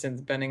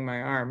resistance bending my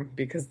arm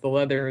because the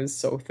leather is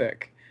so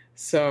thick.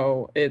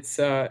 So it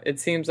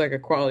seems like a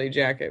quality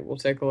jacket. We'll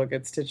take a look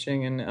at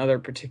stitching and other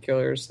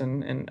particulars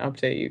and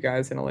update you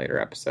guys in a later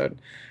episode.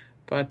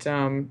 But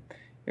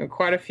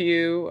quite a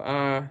few,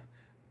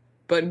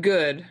 but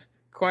good.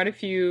 Quite a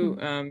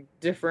few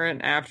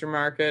different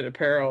aftermarket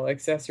apparel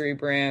accessory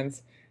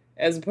brands,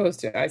 as opposed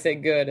to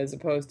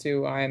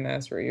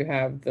IMS, where you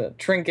have the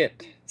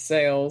trinket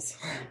sales.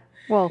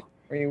 Well,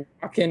 where you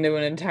walk into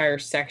an entire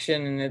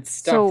section and it's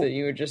stuff that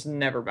you would just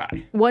never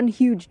buy. One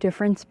huge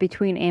difference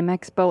between AIM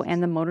Expo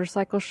and the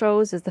motorcycle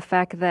shows is the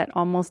fact that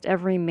almost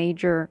every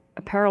major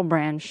apparel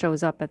brand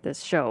shows up at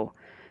this show.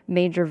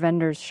 Major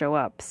vendors show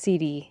up.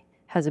 CD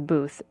has a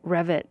booth.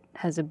 Revit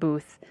has a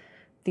booth.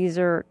 These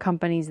are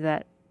companies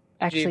that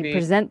actually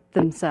present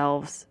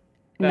themselves.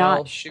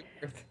 Not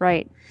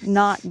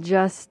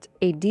just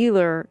a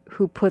dealer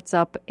who puts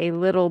up a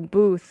little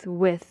booth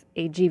with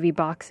a GV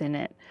box in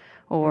it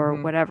or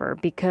whatever,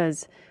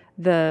 because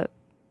the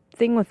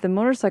thing with the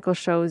motorcycle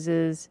shows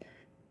is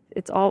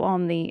it's all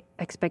on the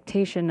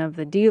expectation of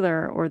the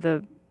dealer or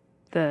the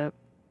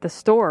the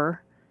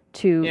store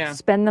to Yeah.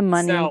 spend the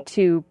money Sell.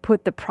 to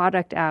put the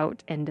product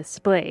out and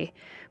display.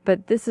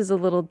 But this is a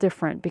little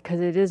different because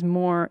it is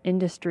more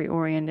industry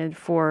oriented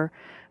for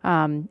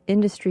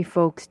industry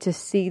folks to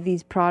see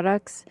these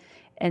products,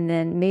 and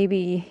then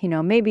maybe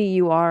maybe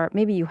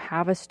you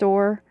have a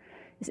store.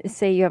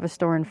 Say you have a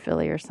store in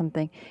Philly or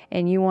something,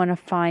 and you want to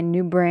find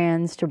new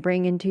brands to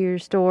bring into your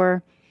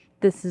store.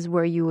 This is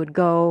where you would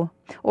go.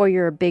 Or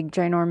you're a big,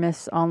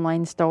 ginormous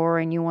online store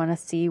and you want to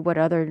see what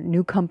other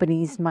new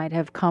companies might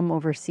have come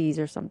overseas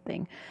or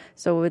something.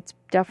 So it's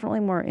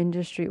definitely more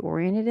industry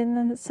oriented in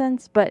that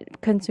sense,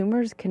 but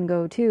consumers can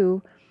go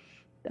too.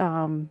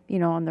 On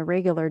the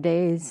regular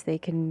days, they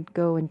can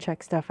go and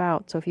check stuff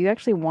out. So if you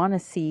actually want to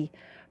see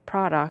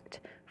product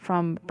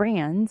from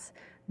brands,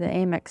 the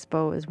AIM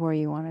Expo is where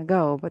you want to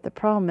go. But the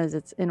problem is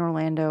it's in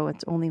Orlando.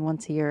 It's only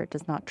once a year. It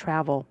does not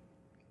travel.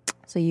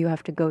 So you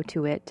have to go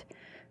to it,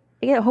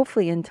 yeah,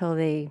 hopefully until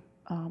they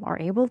are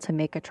able to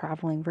make a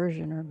traveling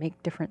version or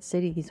make different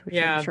cities, which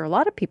I'm Yeah. sure a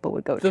lot of people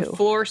would go The to.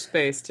 floor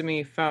space to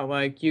me felt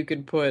like you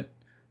could put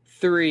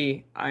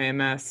three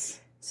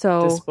IMS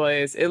So,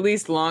 displays, at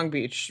least Long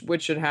Beach,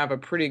 which should have a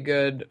pretty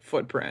good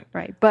footprint.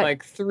 right. But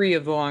Like three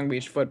of the Long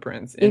Beach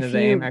footprints into if the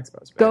AIM you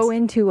Expo go space.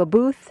 into a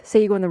booth,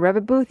 say you go in the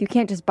Revit booth, you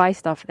can't just buy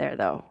stuff there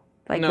though.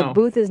 Like the No.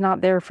 booth is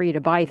not there for you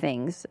to buy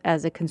things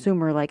as a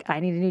consumer, like I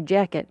need a new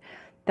jacket.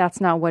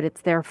 That's not what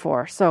it's there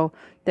for. So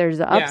there's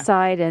the Yeah,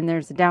 upside and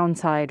there's the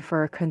downside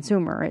for a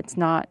consumer. It's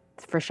not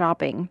for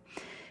shopping.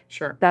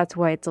 sure. That's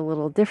why it's a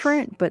little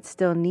different, but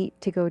still neat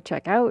to go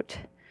check out.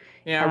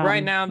 Yeah,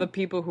 right now the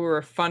people who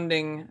are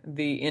funding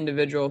the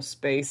individual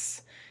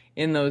space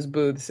in those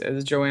booths,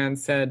 as Joanne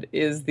said,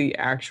 is the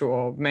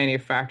actual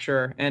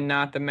manufacturer and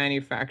not the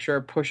manufacturer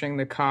pushing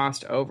the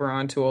cost over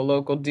onto a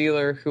local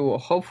dealer who will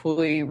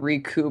hopefully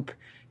recoup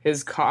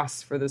his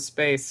costs for the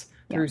space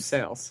Yeah. through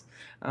sales.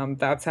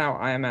 That's how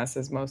IMS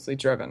is mostly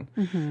driven.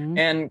 Mm-hmm.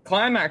 And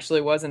Climb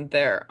actually wasn't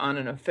there on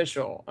an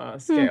official Hmm.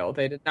 scale.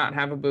 They did not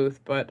have a booth,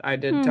 but I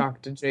did Hmm.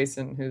 talk to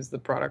Jason, who's the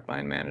product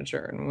line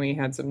manager, and we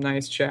had some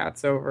nice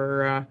chats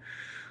over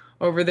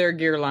their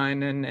gear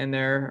line and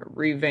their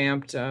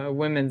revamped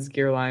women's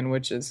gear line,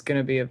 which is going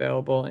to be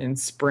available in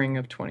spring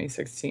of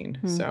 2016.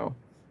 Hmm. So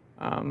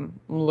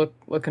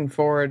looking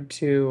forward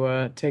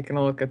to taking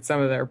a look at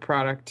some of their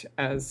product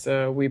as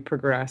we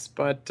progress.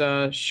 But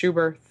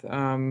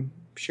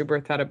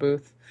Schuberth had a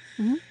booth,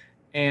 Mm-hmm.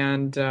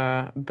 and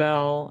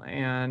Bell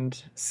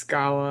and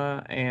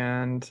Scala,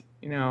 and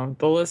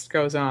the list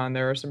goes on.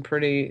 There were some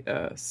pretty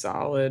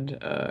solid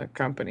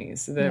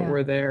companies that Yeah.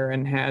 were there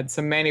and had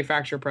some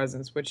manufacturer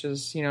presence, which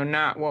is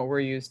not what we're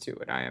used to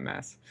at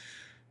IMS.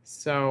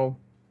 So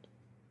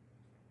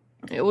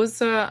it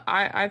was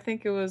I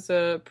think it was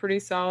a pretty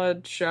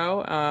solid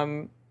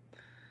show.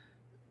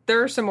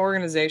 There are some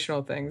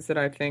organizational things that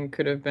I think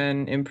could have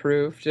been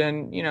improved.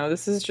 And,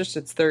 this is just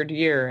its third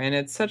year, and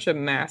it's such a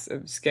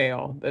massive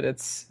scale that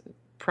it's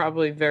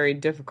probably very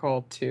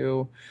difficult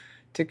to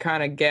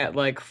kind of get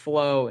like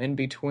flow in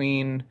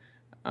between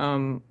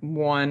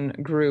one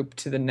group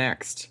to the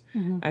next.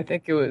 Mm-hmm. I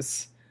think it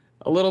was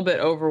a little bit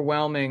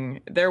overwhelming.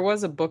 There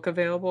was a book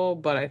available,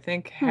 but I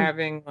think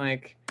having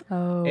like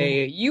Oh.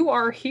 you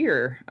are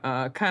here,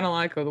 kind of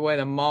like the way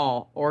the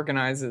mall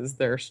organizes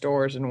their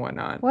stores and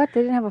whatnot. What? They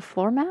didn't have a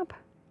floor map?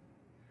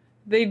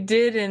 They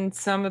did in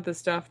some of the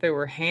stuff they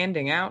were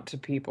handing out to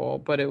people,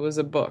 but it was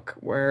a book,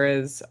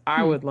 whereas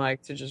I Hmm. would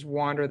like to just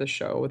wander the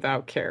show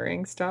without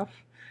carrying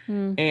stuff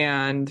Hmm.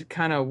 and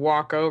kind of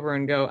walk over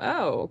and go,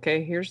 oh,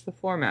 okay, here's the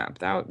floor map.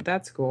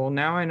 That's cool.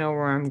 Now I know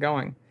where I'm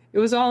going. It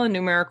was all in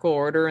numerical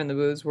order, and the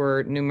booths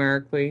were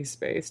numerically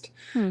spaced.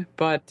 Hmm.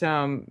 But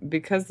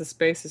because the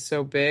space is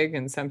so big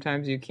and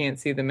sometimes you can't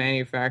see the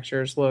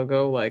manufacturer's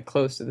logo like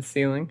close to the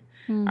ceiling,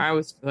 Hmm. I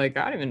was like,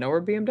 I don't even know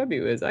where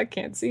BMW is. I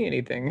can't see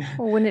anything.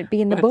 Well, wouldn't it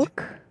be in the But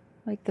book?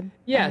 Like the.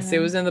 yes, it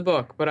was in the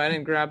book, but I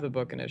didn't grab the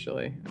book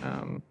initially.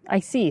 I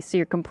see. So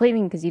you're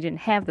complaining because you didn't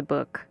have the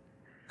book.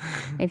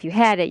 If you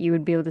had it, you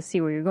would be able to see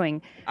where you're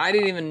going. I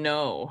didn't even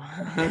know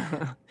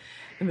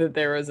that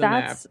there was a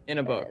map That's in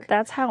a book.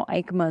 that's how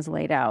EICMA's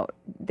laid out.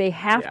 They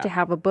have Yeah. to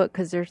have a book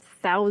because there's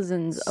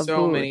thousands of So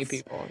booths. many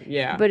people.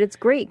 Yeah. But it's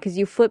great because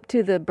you flip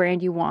to the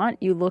brand you want,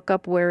 you look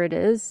up where it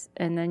is,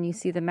 and then you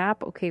see the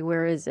map. Okay,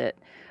 where is it?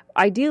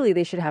 Ideally,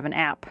 they should have an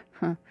app.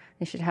 Huh?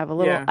 They should have a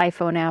little Yeah.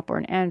 iPhone app or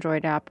an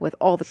Android app with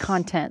all the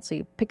content. So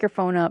you pick your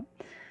phone up,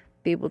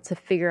 be able to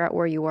figure out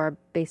where you are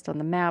based on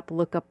the map,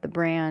 look up the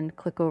brand,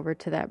 click over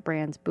to that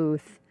brand's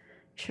booth.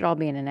 It should all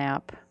be in an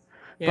app.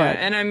 Yeah, But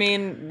and I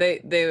mean,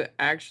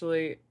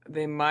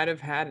 they might have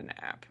had an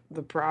app.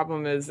 The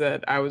problem is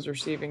that I was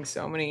receiving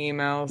so many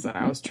emails and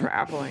I was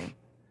traveling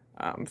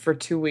for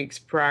 2 weeks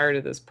prior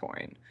to this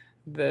point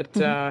that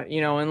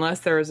unless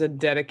there was a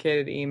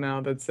dedicated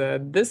email that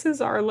said, "This is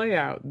our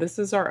layout, this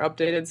is our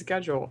updated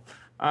schedule,"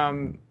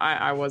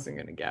 I wasn't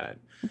going to get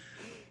it.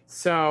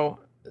 So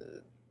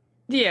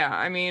Yeah,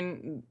 I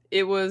mean,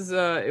 it was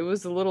a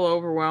little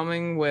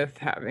overwhelming with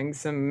having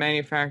some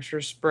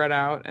manufacturers spread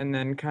out and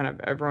then kind of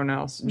everyone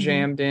else Hmm.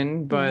 jammed in,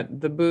 Yeah.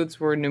 but the booths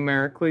were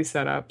numerically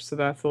set up, so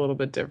that's a little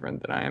bit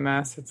different than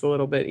IMS. It's a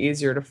little bit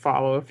easier to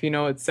follow. If you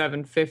know it's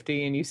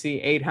 750 and you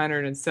see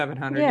 800 and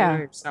 700, you know Yeah.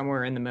 you're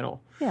somewhere in the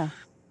middle. Yeah.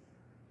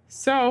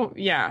 So,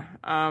 yeah,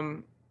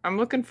 I'm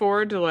looking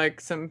forward to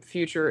like some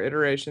future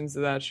iterations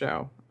of that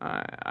show.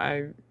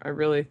 I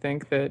really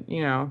think that,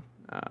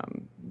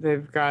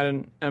 they've got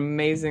an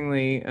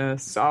amazingly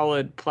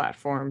solid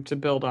platform to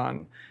build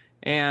on,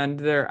 and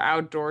their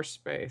outdoor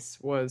space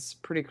was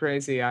pretty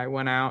crazy. I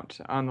went out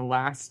on the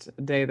last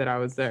day that I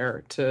was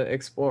there to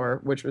explore,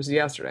 which was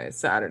yesterday,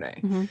 Saturday,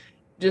 Hmm.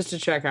 just to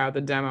check out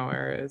the demo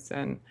areas,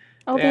 and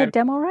Oh, they they had had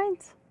demo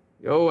rides?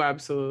 oh,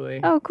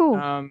 absolutely. Oh,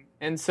 cool.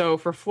 And so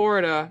for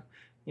Florida,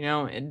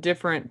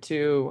 different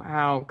to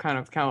how kind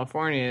of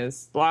California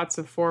is, lots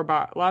of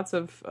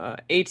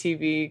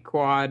ATV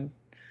quad,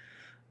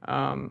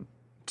 um,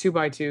 two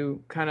by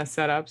two kind of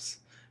setups.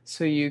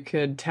 So you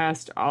could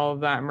test all of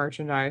that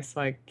merchandise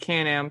like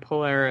Can-Am,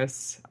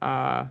 Polaris,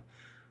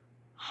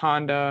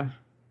 Honda,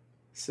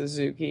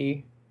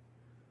 Suzuki,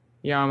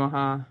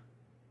 Yamaha.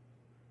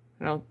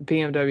 I don't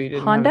BMW didn't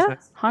have a Honda?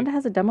 test. Honda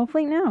has a demo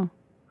fleet now.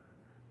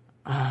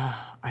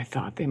 I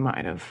thought they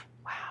might have.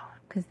 Wow,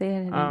 because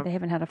Um, they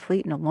haven't had a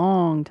fleet in a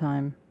long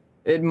time.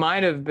 It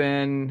might have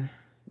been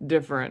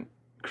different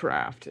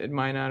craft. It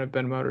might not have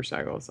been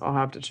motorcycles. I'll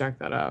have to check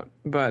that out.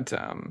 But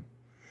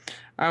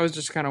I was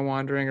just kind of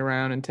wandering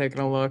around and taking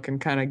a look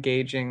and kind of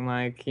gauging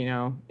like,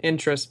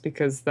 interest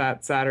because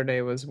that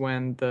Saturday was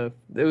when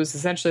it was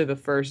essentially the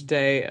first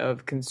day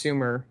of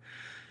consumers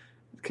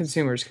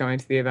coming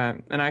to the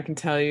event. And I can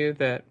tell you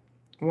that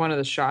one of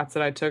the shots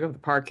that I took of the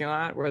parking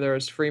lot where there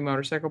was free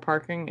motorcycle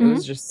parking, it Hmm.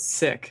 was just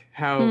sick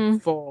how Hmm.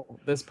 full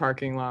this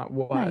parking lot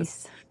was.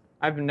 Nice.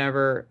 I've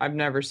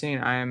never seen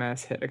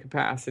IMS hit a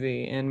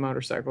capacity in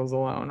motorcycles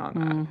alone on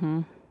that.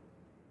 Hmm.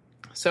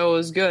 So it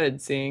was good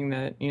seeing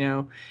that,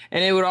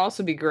 and it would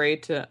also be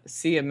great to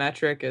see a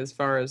metric as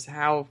far as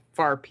how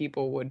far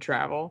people would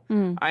travel.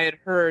 Mm. I had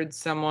heard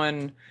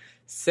someone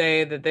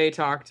say that they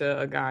talked to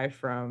a guy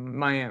from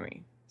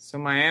Miami. So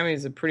Miami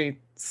is a pretty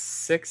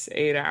 6,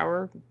 8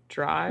 hour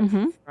drive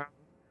Hmm. from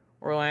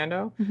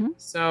Orlando. Hmm.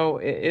 So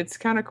it's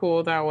kind of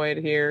cool that way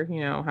to hear,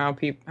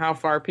 how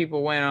far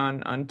people went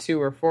on two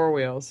or four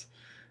wheels,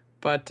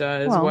 but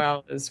as Well,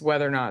 well as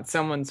whether or not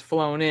someone's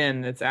flown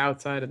in that's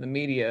outside of the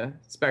media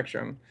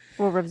spectrum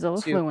well, Revzilla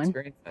to flew in.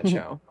 experience that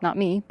show. Not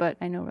me, but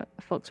I know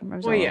folks from Well,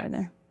 Revzilla yes, were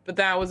there. but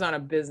that was on a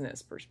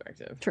business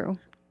perspective. True.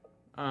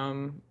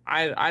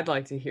 I'd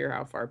like to hear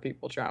how far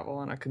people travel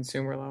on a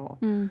consumer level.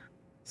 Mm.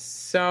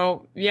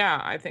 So yeah,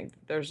 I think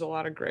there's a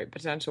lot of great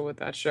potential with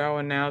that show,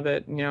 and now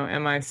that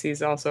MIC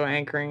is also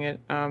anchoring it,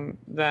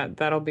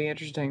 that'll be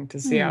interesting to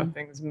see how Mm.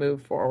 things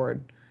move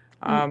forward.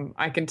 Mm.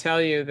 I can tell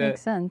you Makes that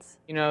sense.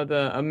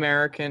 the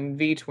American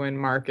V-twin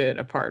market,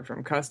 apart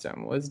from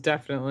custom, was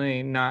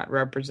definitely not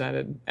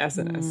represented.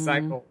 S&S Mm.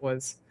 Cycle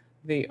was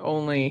the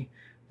only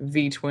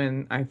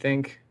V-twin, I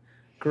think,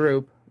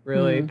 group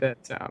really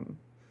Mm.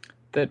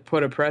 that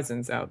put a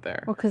presence out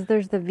there. Well, because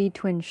there's the V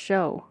Twin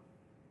show.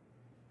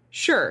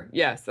 Sure,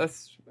 yes,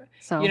 that's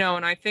So,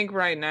 and I think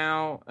right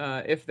now,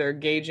 if they're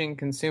gauging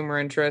consumer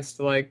interest,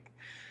 like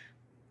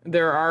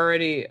they're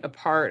already a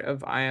part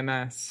of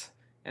IMS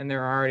and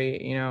they're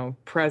already,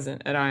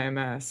 present at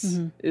IMS.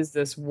 hmm. Is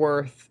this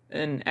worth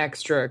an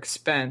extra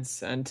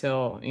expense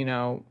until,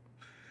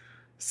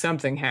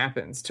 something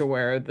happens to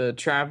where the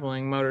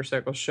traveling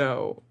motorcycle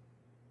show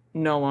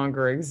no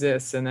longer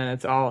exists and then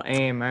it's all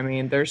AIM? I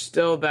mean, there's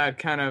still that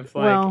kind of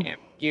like Well,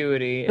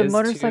 ambiguity the as to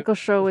motorcycle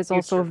show the is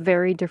also future.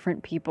 very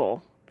different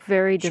people,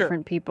 very Sure.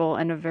 different people,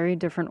 and a very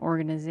different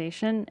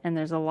organization. And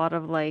there's a lot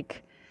of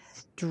like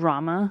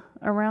drama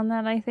around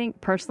that, I think.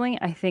 Personally,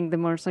 I think the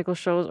motorcycle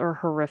shows are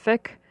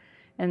horrific.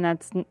 And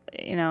that's,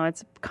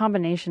 it's a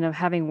combination of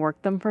having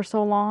worked them for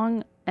so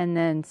long and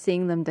then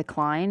seeing them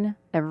decline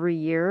every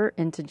year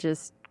into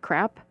just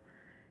crap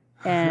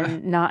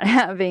and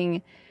not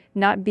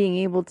being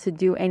able to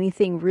do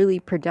anything really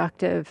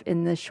productive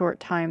in the short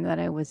time that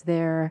I was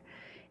there.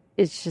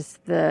 It's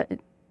just the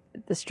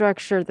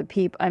structure, the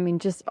people, I mean,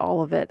 just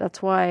all of it.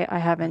 That's why I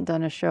haven't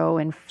done a show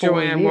in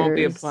 4 years. Joanne won't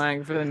be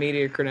applying for the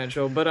media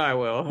credential, but I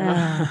will.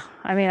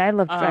 I mean, I'd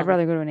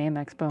rather go to an AIM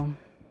Expo.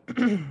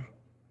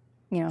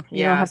 You don't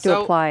Yeah, have to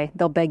so apply.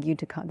 They'll beg you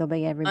to come. They'll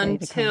beg everybody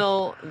to come.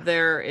 until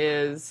there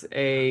is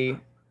a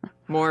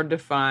more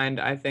defined,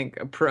 I think,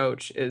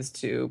 approach is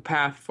to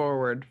path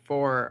forward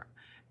for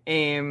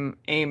AIM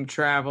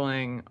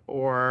traveling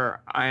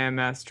or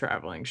IMS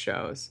traveling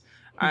shows.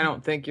 I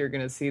don't think you're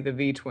going to see the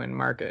V-twin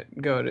market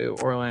go to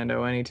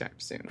Orlando anytime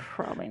soon.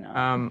 Probably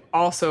not.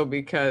 Also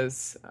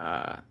because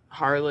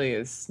Harley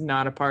is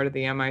not a part of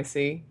the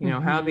MIC.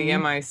 How the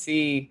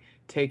MIC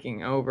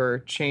taking over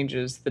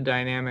changes the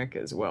dynamic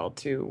as well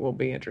too will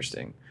be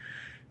interesting.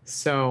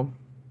 So,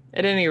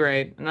 at any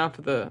rate, enough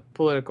of the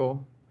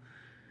political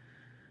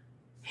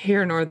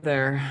here nor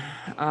there.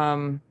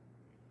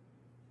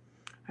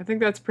 I think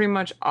that's pretty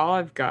much all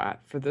I've got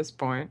for this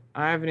point.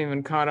 I haven't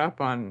even caught up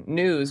on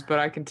news, but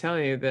I can tell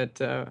you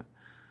that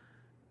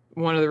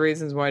one of the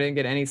reasons why I didn't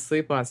get any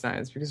sleep last night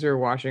is because we were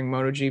watching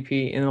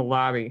MotoGP in the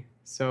lobby.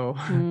 So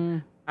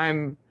Mm.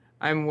 I'm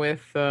I'm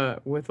with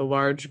a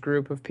large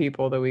group of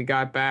people that we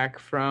got back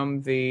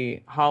from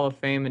the Hall of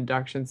Fame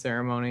induction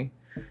ceremony,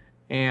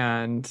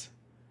 and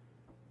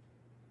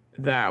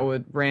that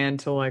would ran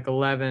till like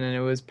 11, and it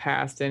was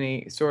past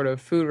any sort of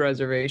food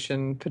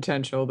reservation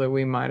potential that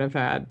we might have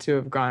had to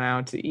have gone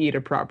out to eat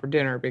a proper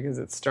dinner because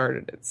it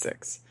started at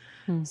 6.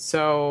 Mm.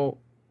 So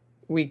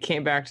we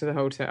came back to the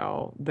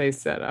hotel. They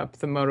set up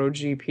the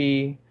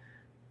MotoGP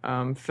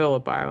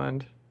Phillip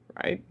Island,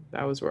 right?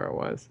 That was where it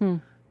was.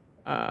 Mm.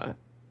 Uh,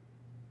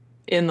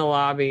 in the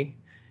lobby,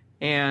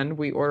 and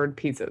we ordered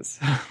pizzas.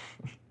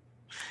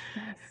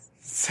 Nice.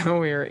 So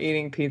we were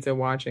eating pizza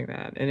watching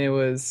that, and it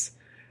was,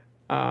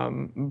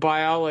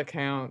 by all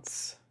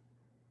accounts,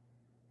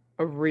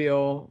 a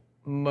real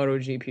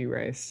MotoGP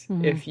race.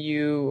 Mhm.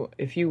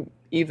 If you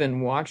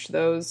even watch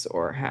those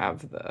or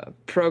have the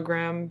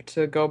program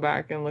to go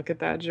back and look at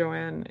that,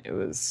 Joanne, it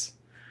was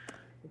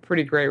a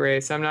pretty great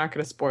race. I'm not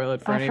going to spoil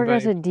it for I anybody. forgot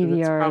to because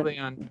it's DVR probably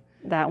on.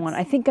 that one.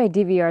 I think I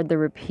DVR'd the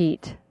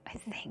repeat. I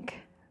think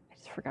I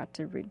just forgot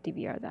to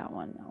DVR that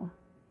one though.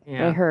 But I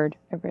Yeah, heard.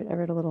 I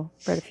read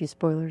a few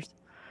spoilers.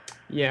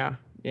 yeah,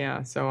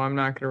 yeah. So I'm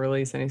not going to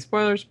release any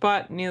spoilers,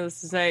 but needless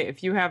to say,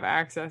 if you have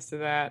access to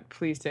that,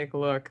 please take a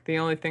look. The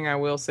only thing I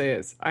will say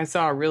is I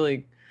saw a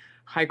really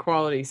high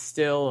quality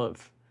still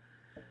of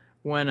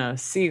when a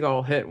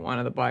seagull hit one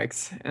of the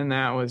bikes, and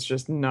that was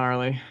just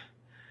gnarly.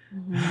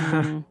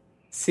 Mhm.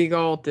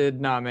 Seagull did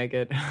not make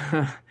it.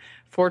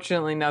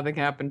 Fortunately, nothing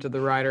happened to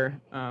the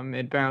rider.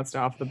 It bounced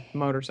off the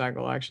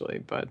motorcycle, actually,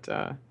 but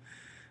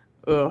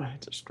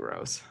just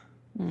gross.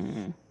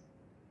 Mm.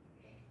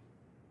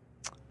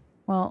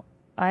 Well,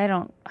 I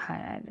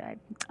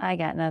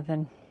got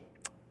nothing.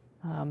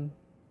 Um,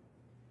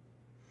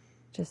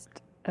 just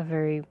a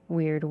very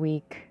weird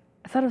week.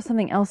 I thought of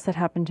something else that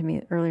happened to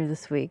me earlier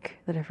this week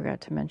that I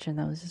forgot to mention.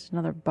 That was just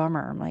another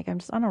bummer. I'm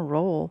just on a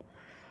roll.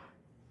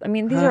 I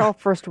mean, these are all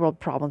first world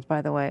problems,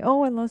 by the way.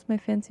 Oh, I lost my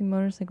fancy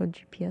motorcycle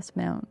GPS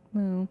mount.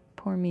 Oh,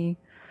 poor me.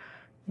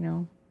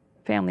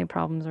 Family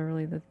problems are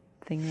really the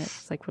thing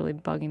that's like really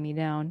bugging me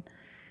down.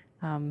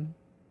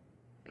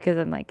 Because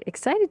I'm like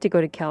excited to go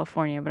to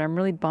California, but I'm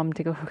really bummed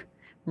to go. I'm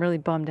really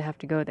bummed to have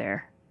to go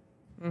there.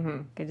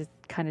 Mm-hmm. I just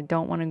kind of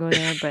don't want to go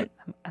there, but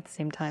I'm at the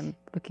same time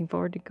looking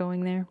forward to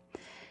going there,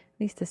 at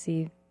least to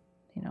see,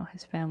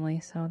 his family.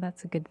 So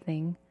that's a good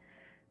thing.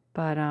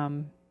 But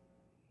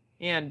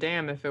Yeah,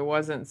 damn, if it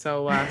wasn't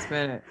so last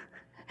minute,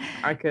 it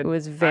was I could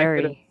have,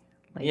 very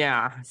like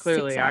yeah, 6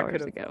 clearly I hours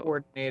could have ago.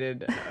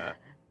 coordinated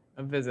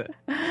a visit.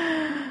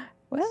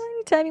 Well,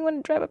 anytime you want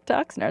to drive up to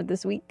Oxnard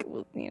this week,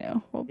 we'll be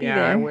Yeah,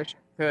 I there. wish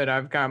I could.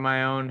 I've got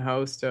my own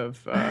host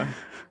of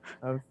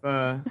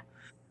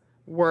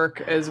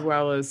work as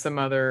well as some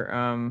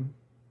other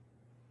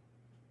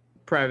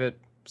private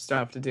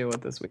stuff to deal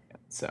with this weekend.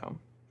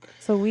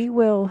 So we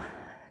will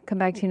come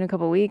back to you in a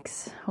couple of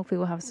weeks. Hopefully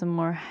we'll have some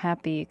more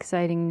happy,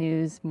 exciting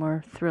news,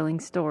 more thrilling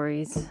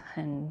stories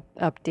and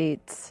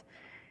updates.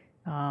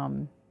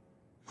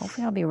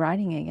 Hopefully I'll be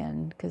riding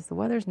again because the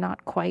weather's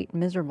not quite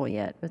miserable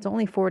yet. It's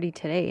only 40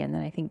 today, and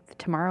then I think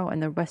tomorrow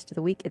and the rest of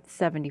the week it's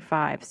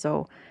 75.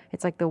 So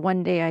it's like the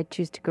one day I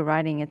choose to go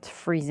riding, it's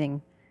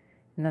freezing,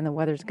 and then the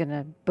weather's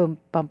gonna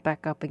bump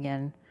back up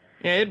again.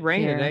 Yeah, it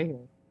rained Here. today.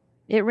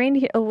 It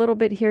rained a little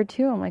bit here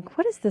too. I'm like,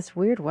 what is this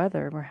weird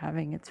weather we're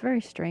having? It's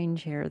very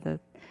strange here. The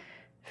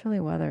Philly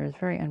weather is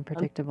very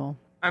unpredictable.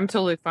 I'm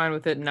totally fine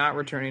with it not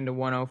returning to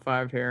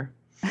 105 here.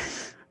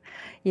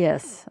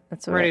 Yes,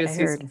 that's what Ready I to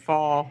see heard.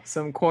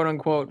 some quote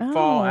unquote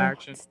fall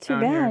action. It's too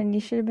down bad. here. You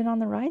should have been on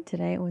the ride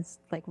today. It was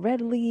like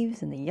red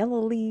leaves and the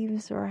yellow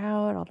leaves are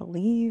out. All the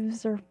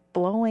leaves are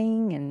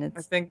blowing, and I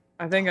it's think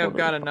I've got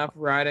totally enough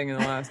riding in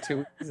the last 2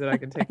 weeks that I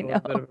can take I a little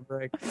bit know. of a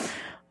break.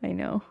 I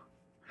know.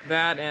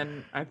 That,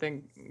 and I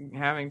think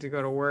having to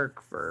go to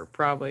work for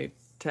probably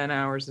 10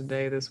 hours a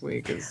day this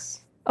week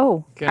is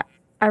Oh, good.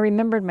 I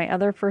remembered my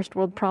other first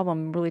world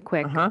problem really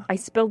quick. Uh-huh. I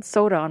spilled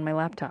soda on my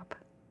laptop.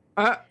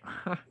 Uh,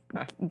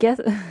 Guess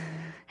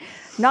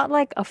not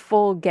like a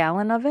full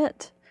gallon of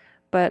it,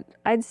 but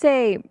I'd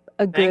say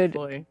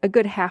Thankfully, a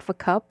good half a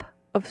cup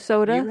of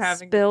soda you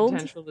having the spilled.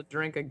 potential to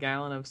drink a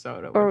gallon of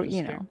soda Or would be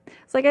scary.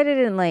 it's like I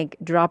didn't like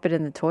drop it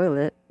in the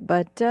toilet,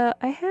 but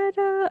I had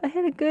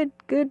a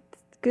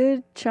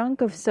good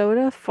chunk of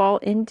soda fall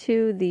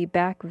into the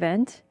back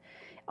vent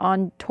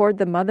on toward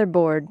the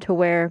motherboard to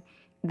where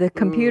the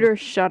computer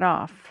shut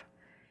off.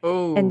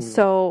 Oh, And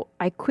so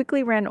I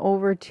quickly ran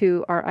over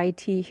to our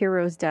IT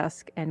hero's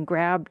desk and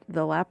grabbed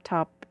the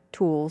laptop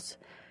tools.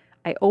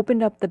 I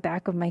opened up the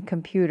back of my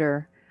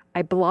computer.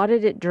 I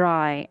blotted it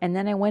dry, and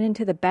then I went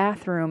into the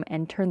bathroom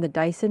and turned the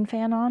Dyson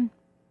fan on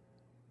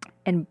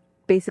and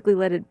basically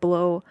let it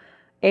blow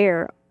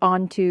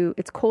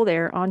it's cold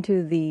air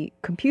onto the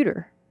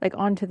computer, like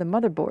onto the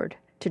motherboard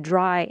to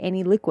dry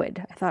any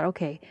liquid. I thought,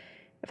 okay,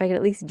 if I could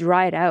at least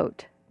dry it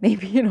out,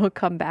 maybe it'll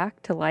come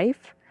back to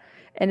life.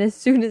 And as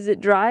soon as it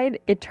dried,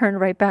 it turned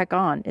right back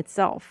on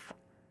itself.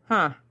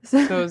 Huh.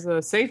 So So it's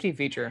a safety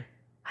feature.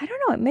 I don't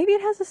know. Maybe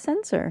it has a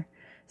sensor.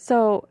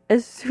 So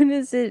as soon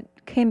as it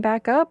came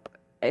back up,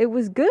 it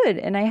was good.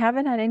 And I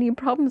haven't had any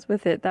problems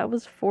with it. That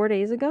was 4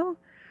 days ago.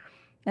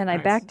 And I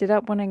Nice. backed it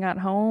up when I got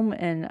home,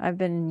 and I've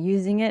been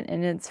using it,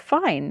 and it's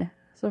fine.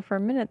 So for a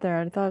minute there,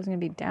 I thought I was going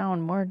to be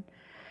down more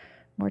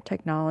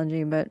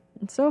technology, but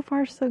so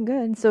far so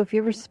good. So if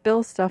you ever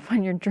spill stuff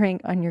on your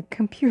drink on your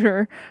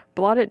computer,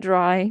 blot it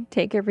dry,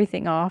 take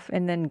everything off,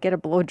 and then get a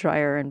blow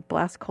dryer and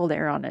blast cold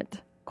air on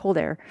it. Cold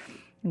air.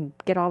 And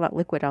get all that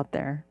liquid out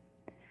there.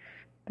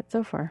 But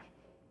so far,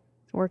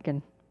 it's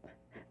working.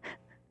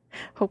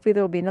 Hopefully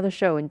there will be another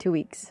show in 2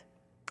 weeks.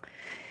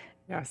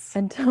 Yes.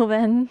 Until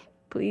then,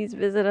 please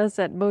visit us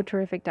at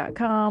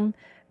motorific.com.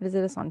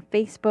 Visit us on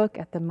Facebook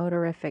at the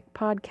Motorific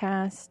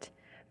Podcast.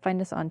 Find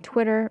us on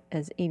Twitter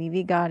as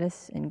ADV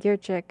Goddess and Gear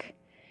Chick,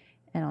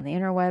 and on the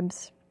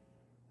interwebs.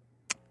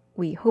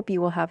 We hope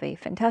you will have a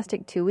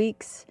fantastic 2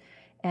 weeks,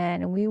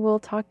 and we will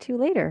talk to you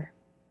later.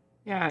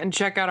 Yeah, and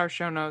check out our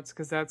show notes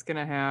because that's going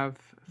to have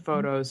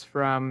photos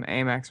from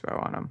AIM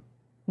Expo on them.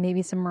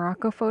 Maybe some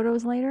Morocco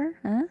photos later,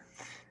 huh?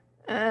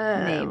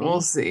 Maybe. We'll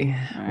see.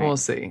 All right. We'll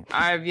see.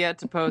 I've yet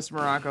to post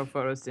Morocco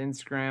photos to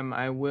Instagram.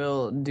 I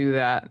will do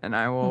that, and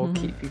I will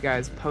keep you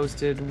guys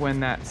posted when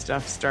that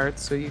stuff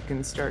starts so you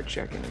can start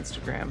checking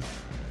Instagram.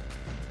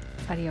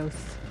 Adios.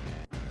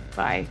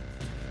 Bye.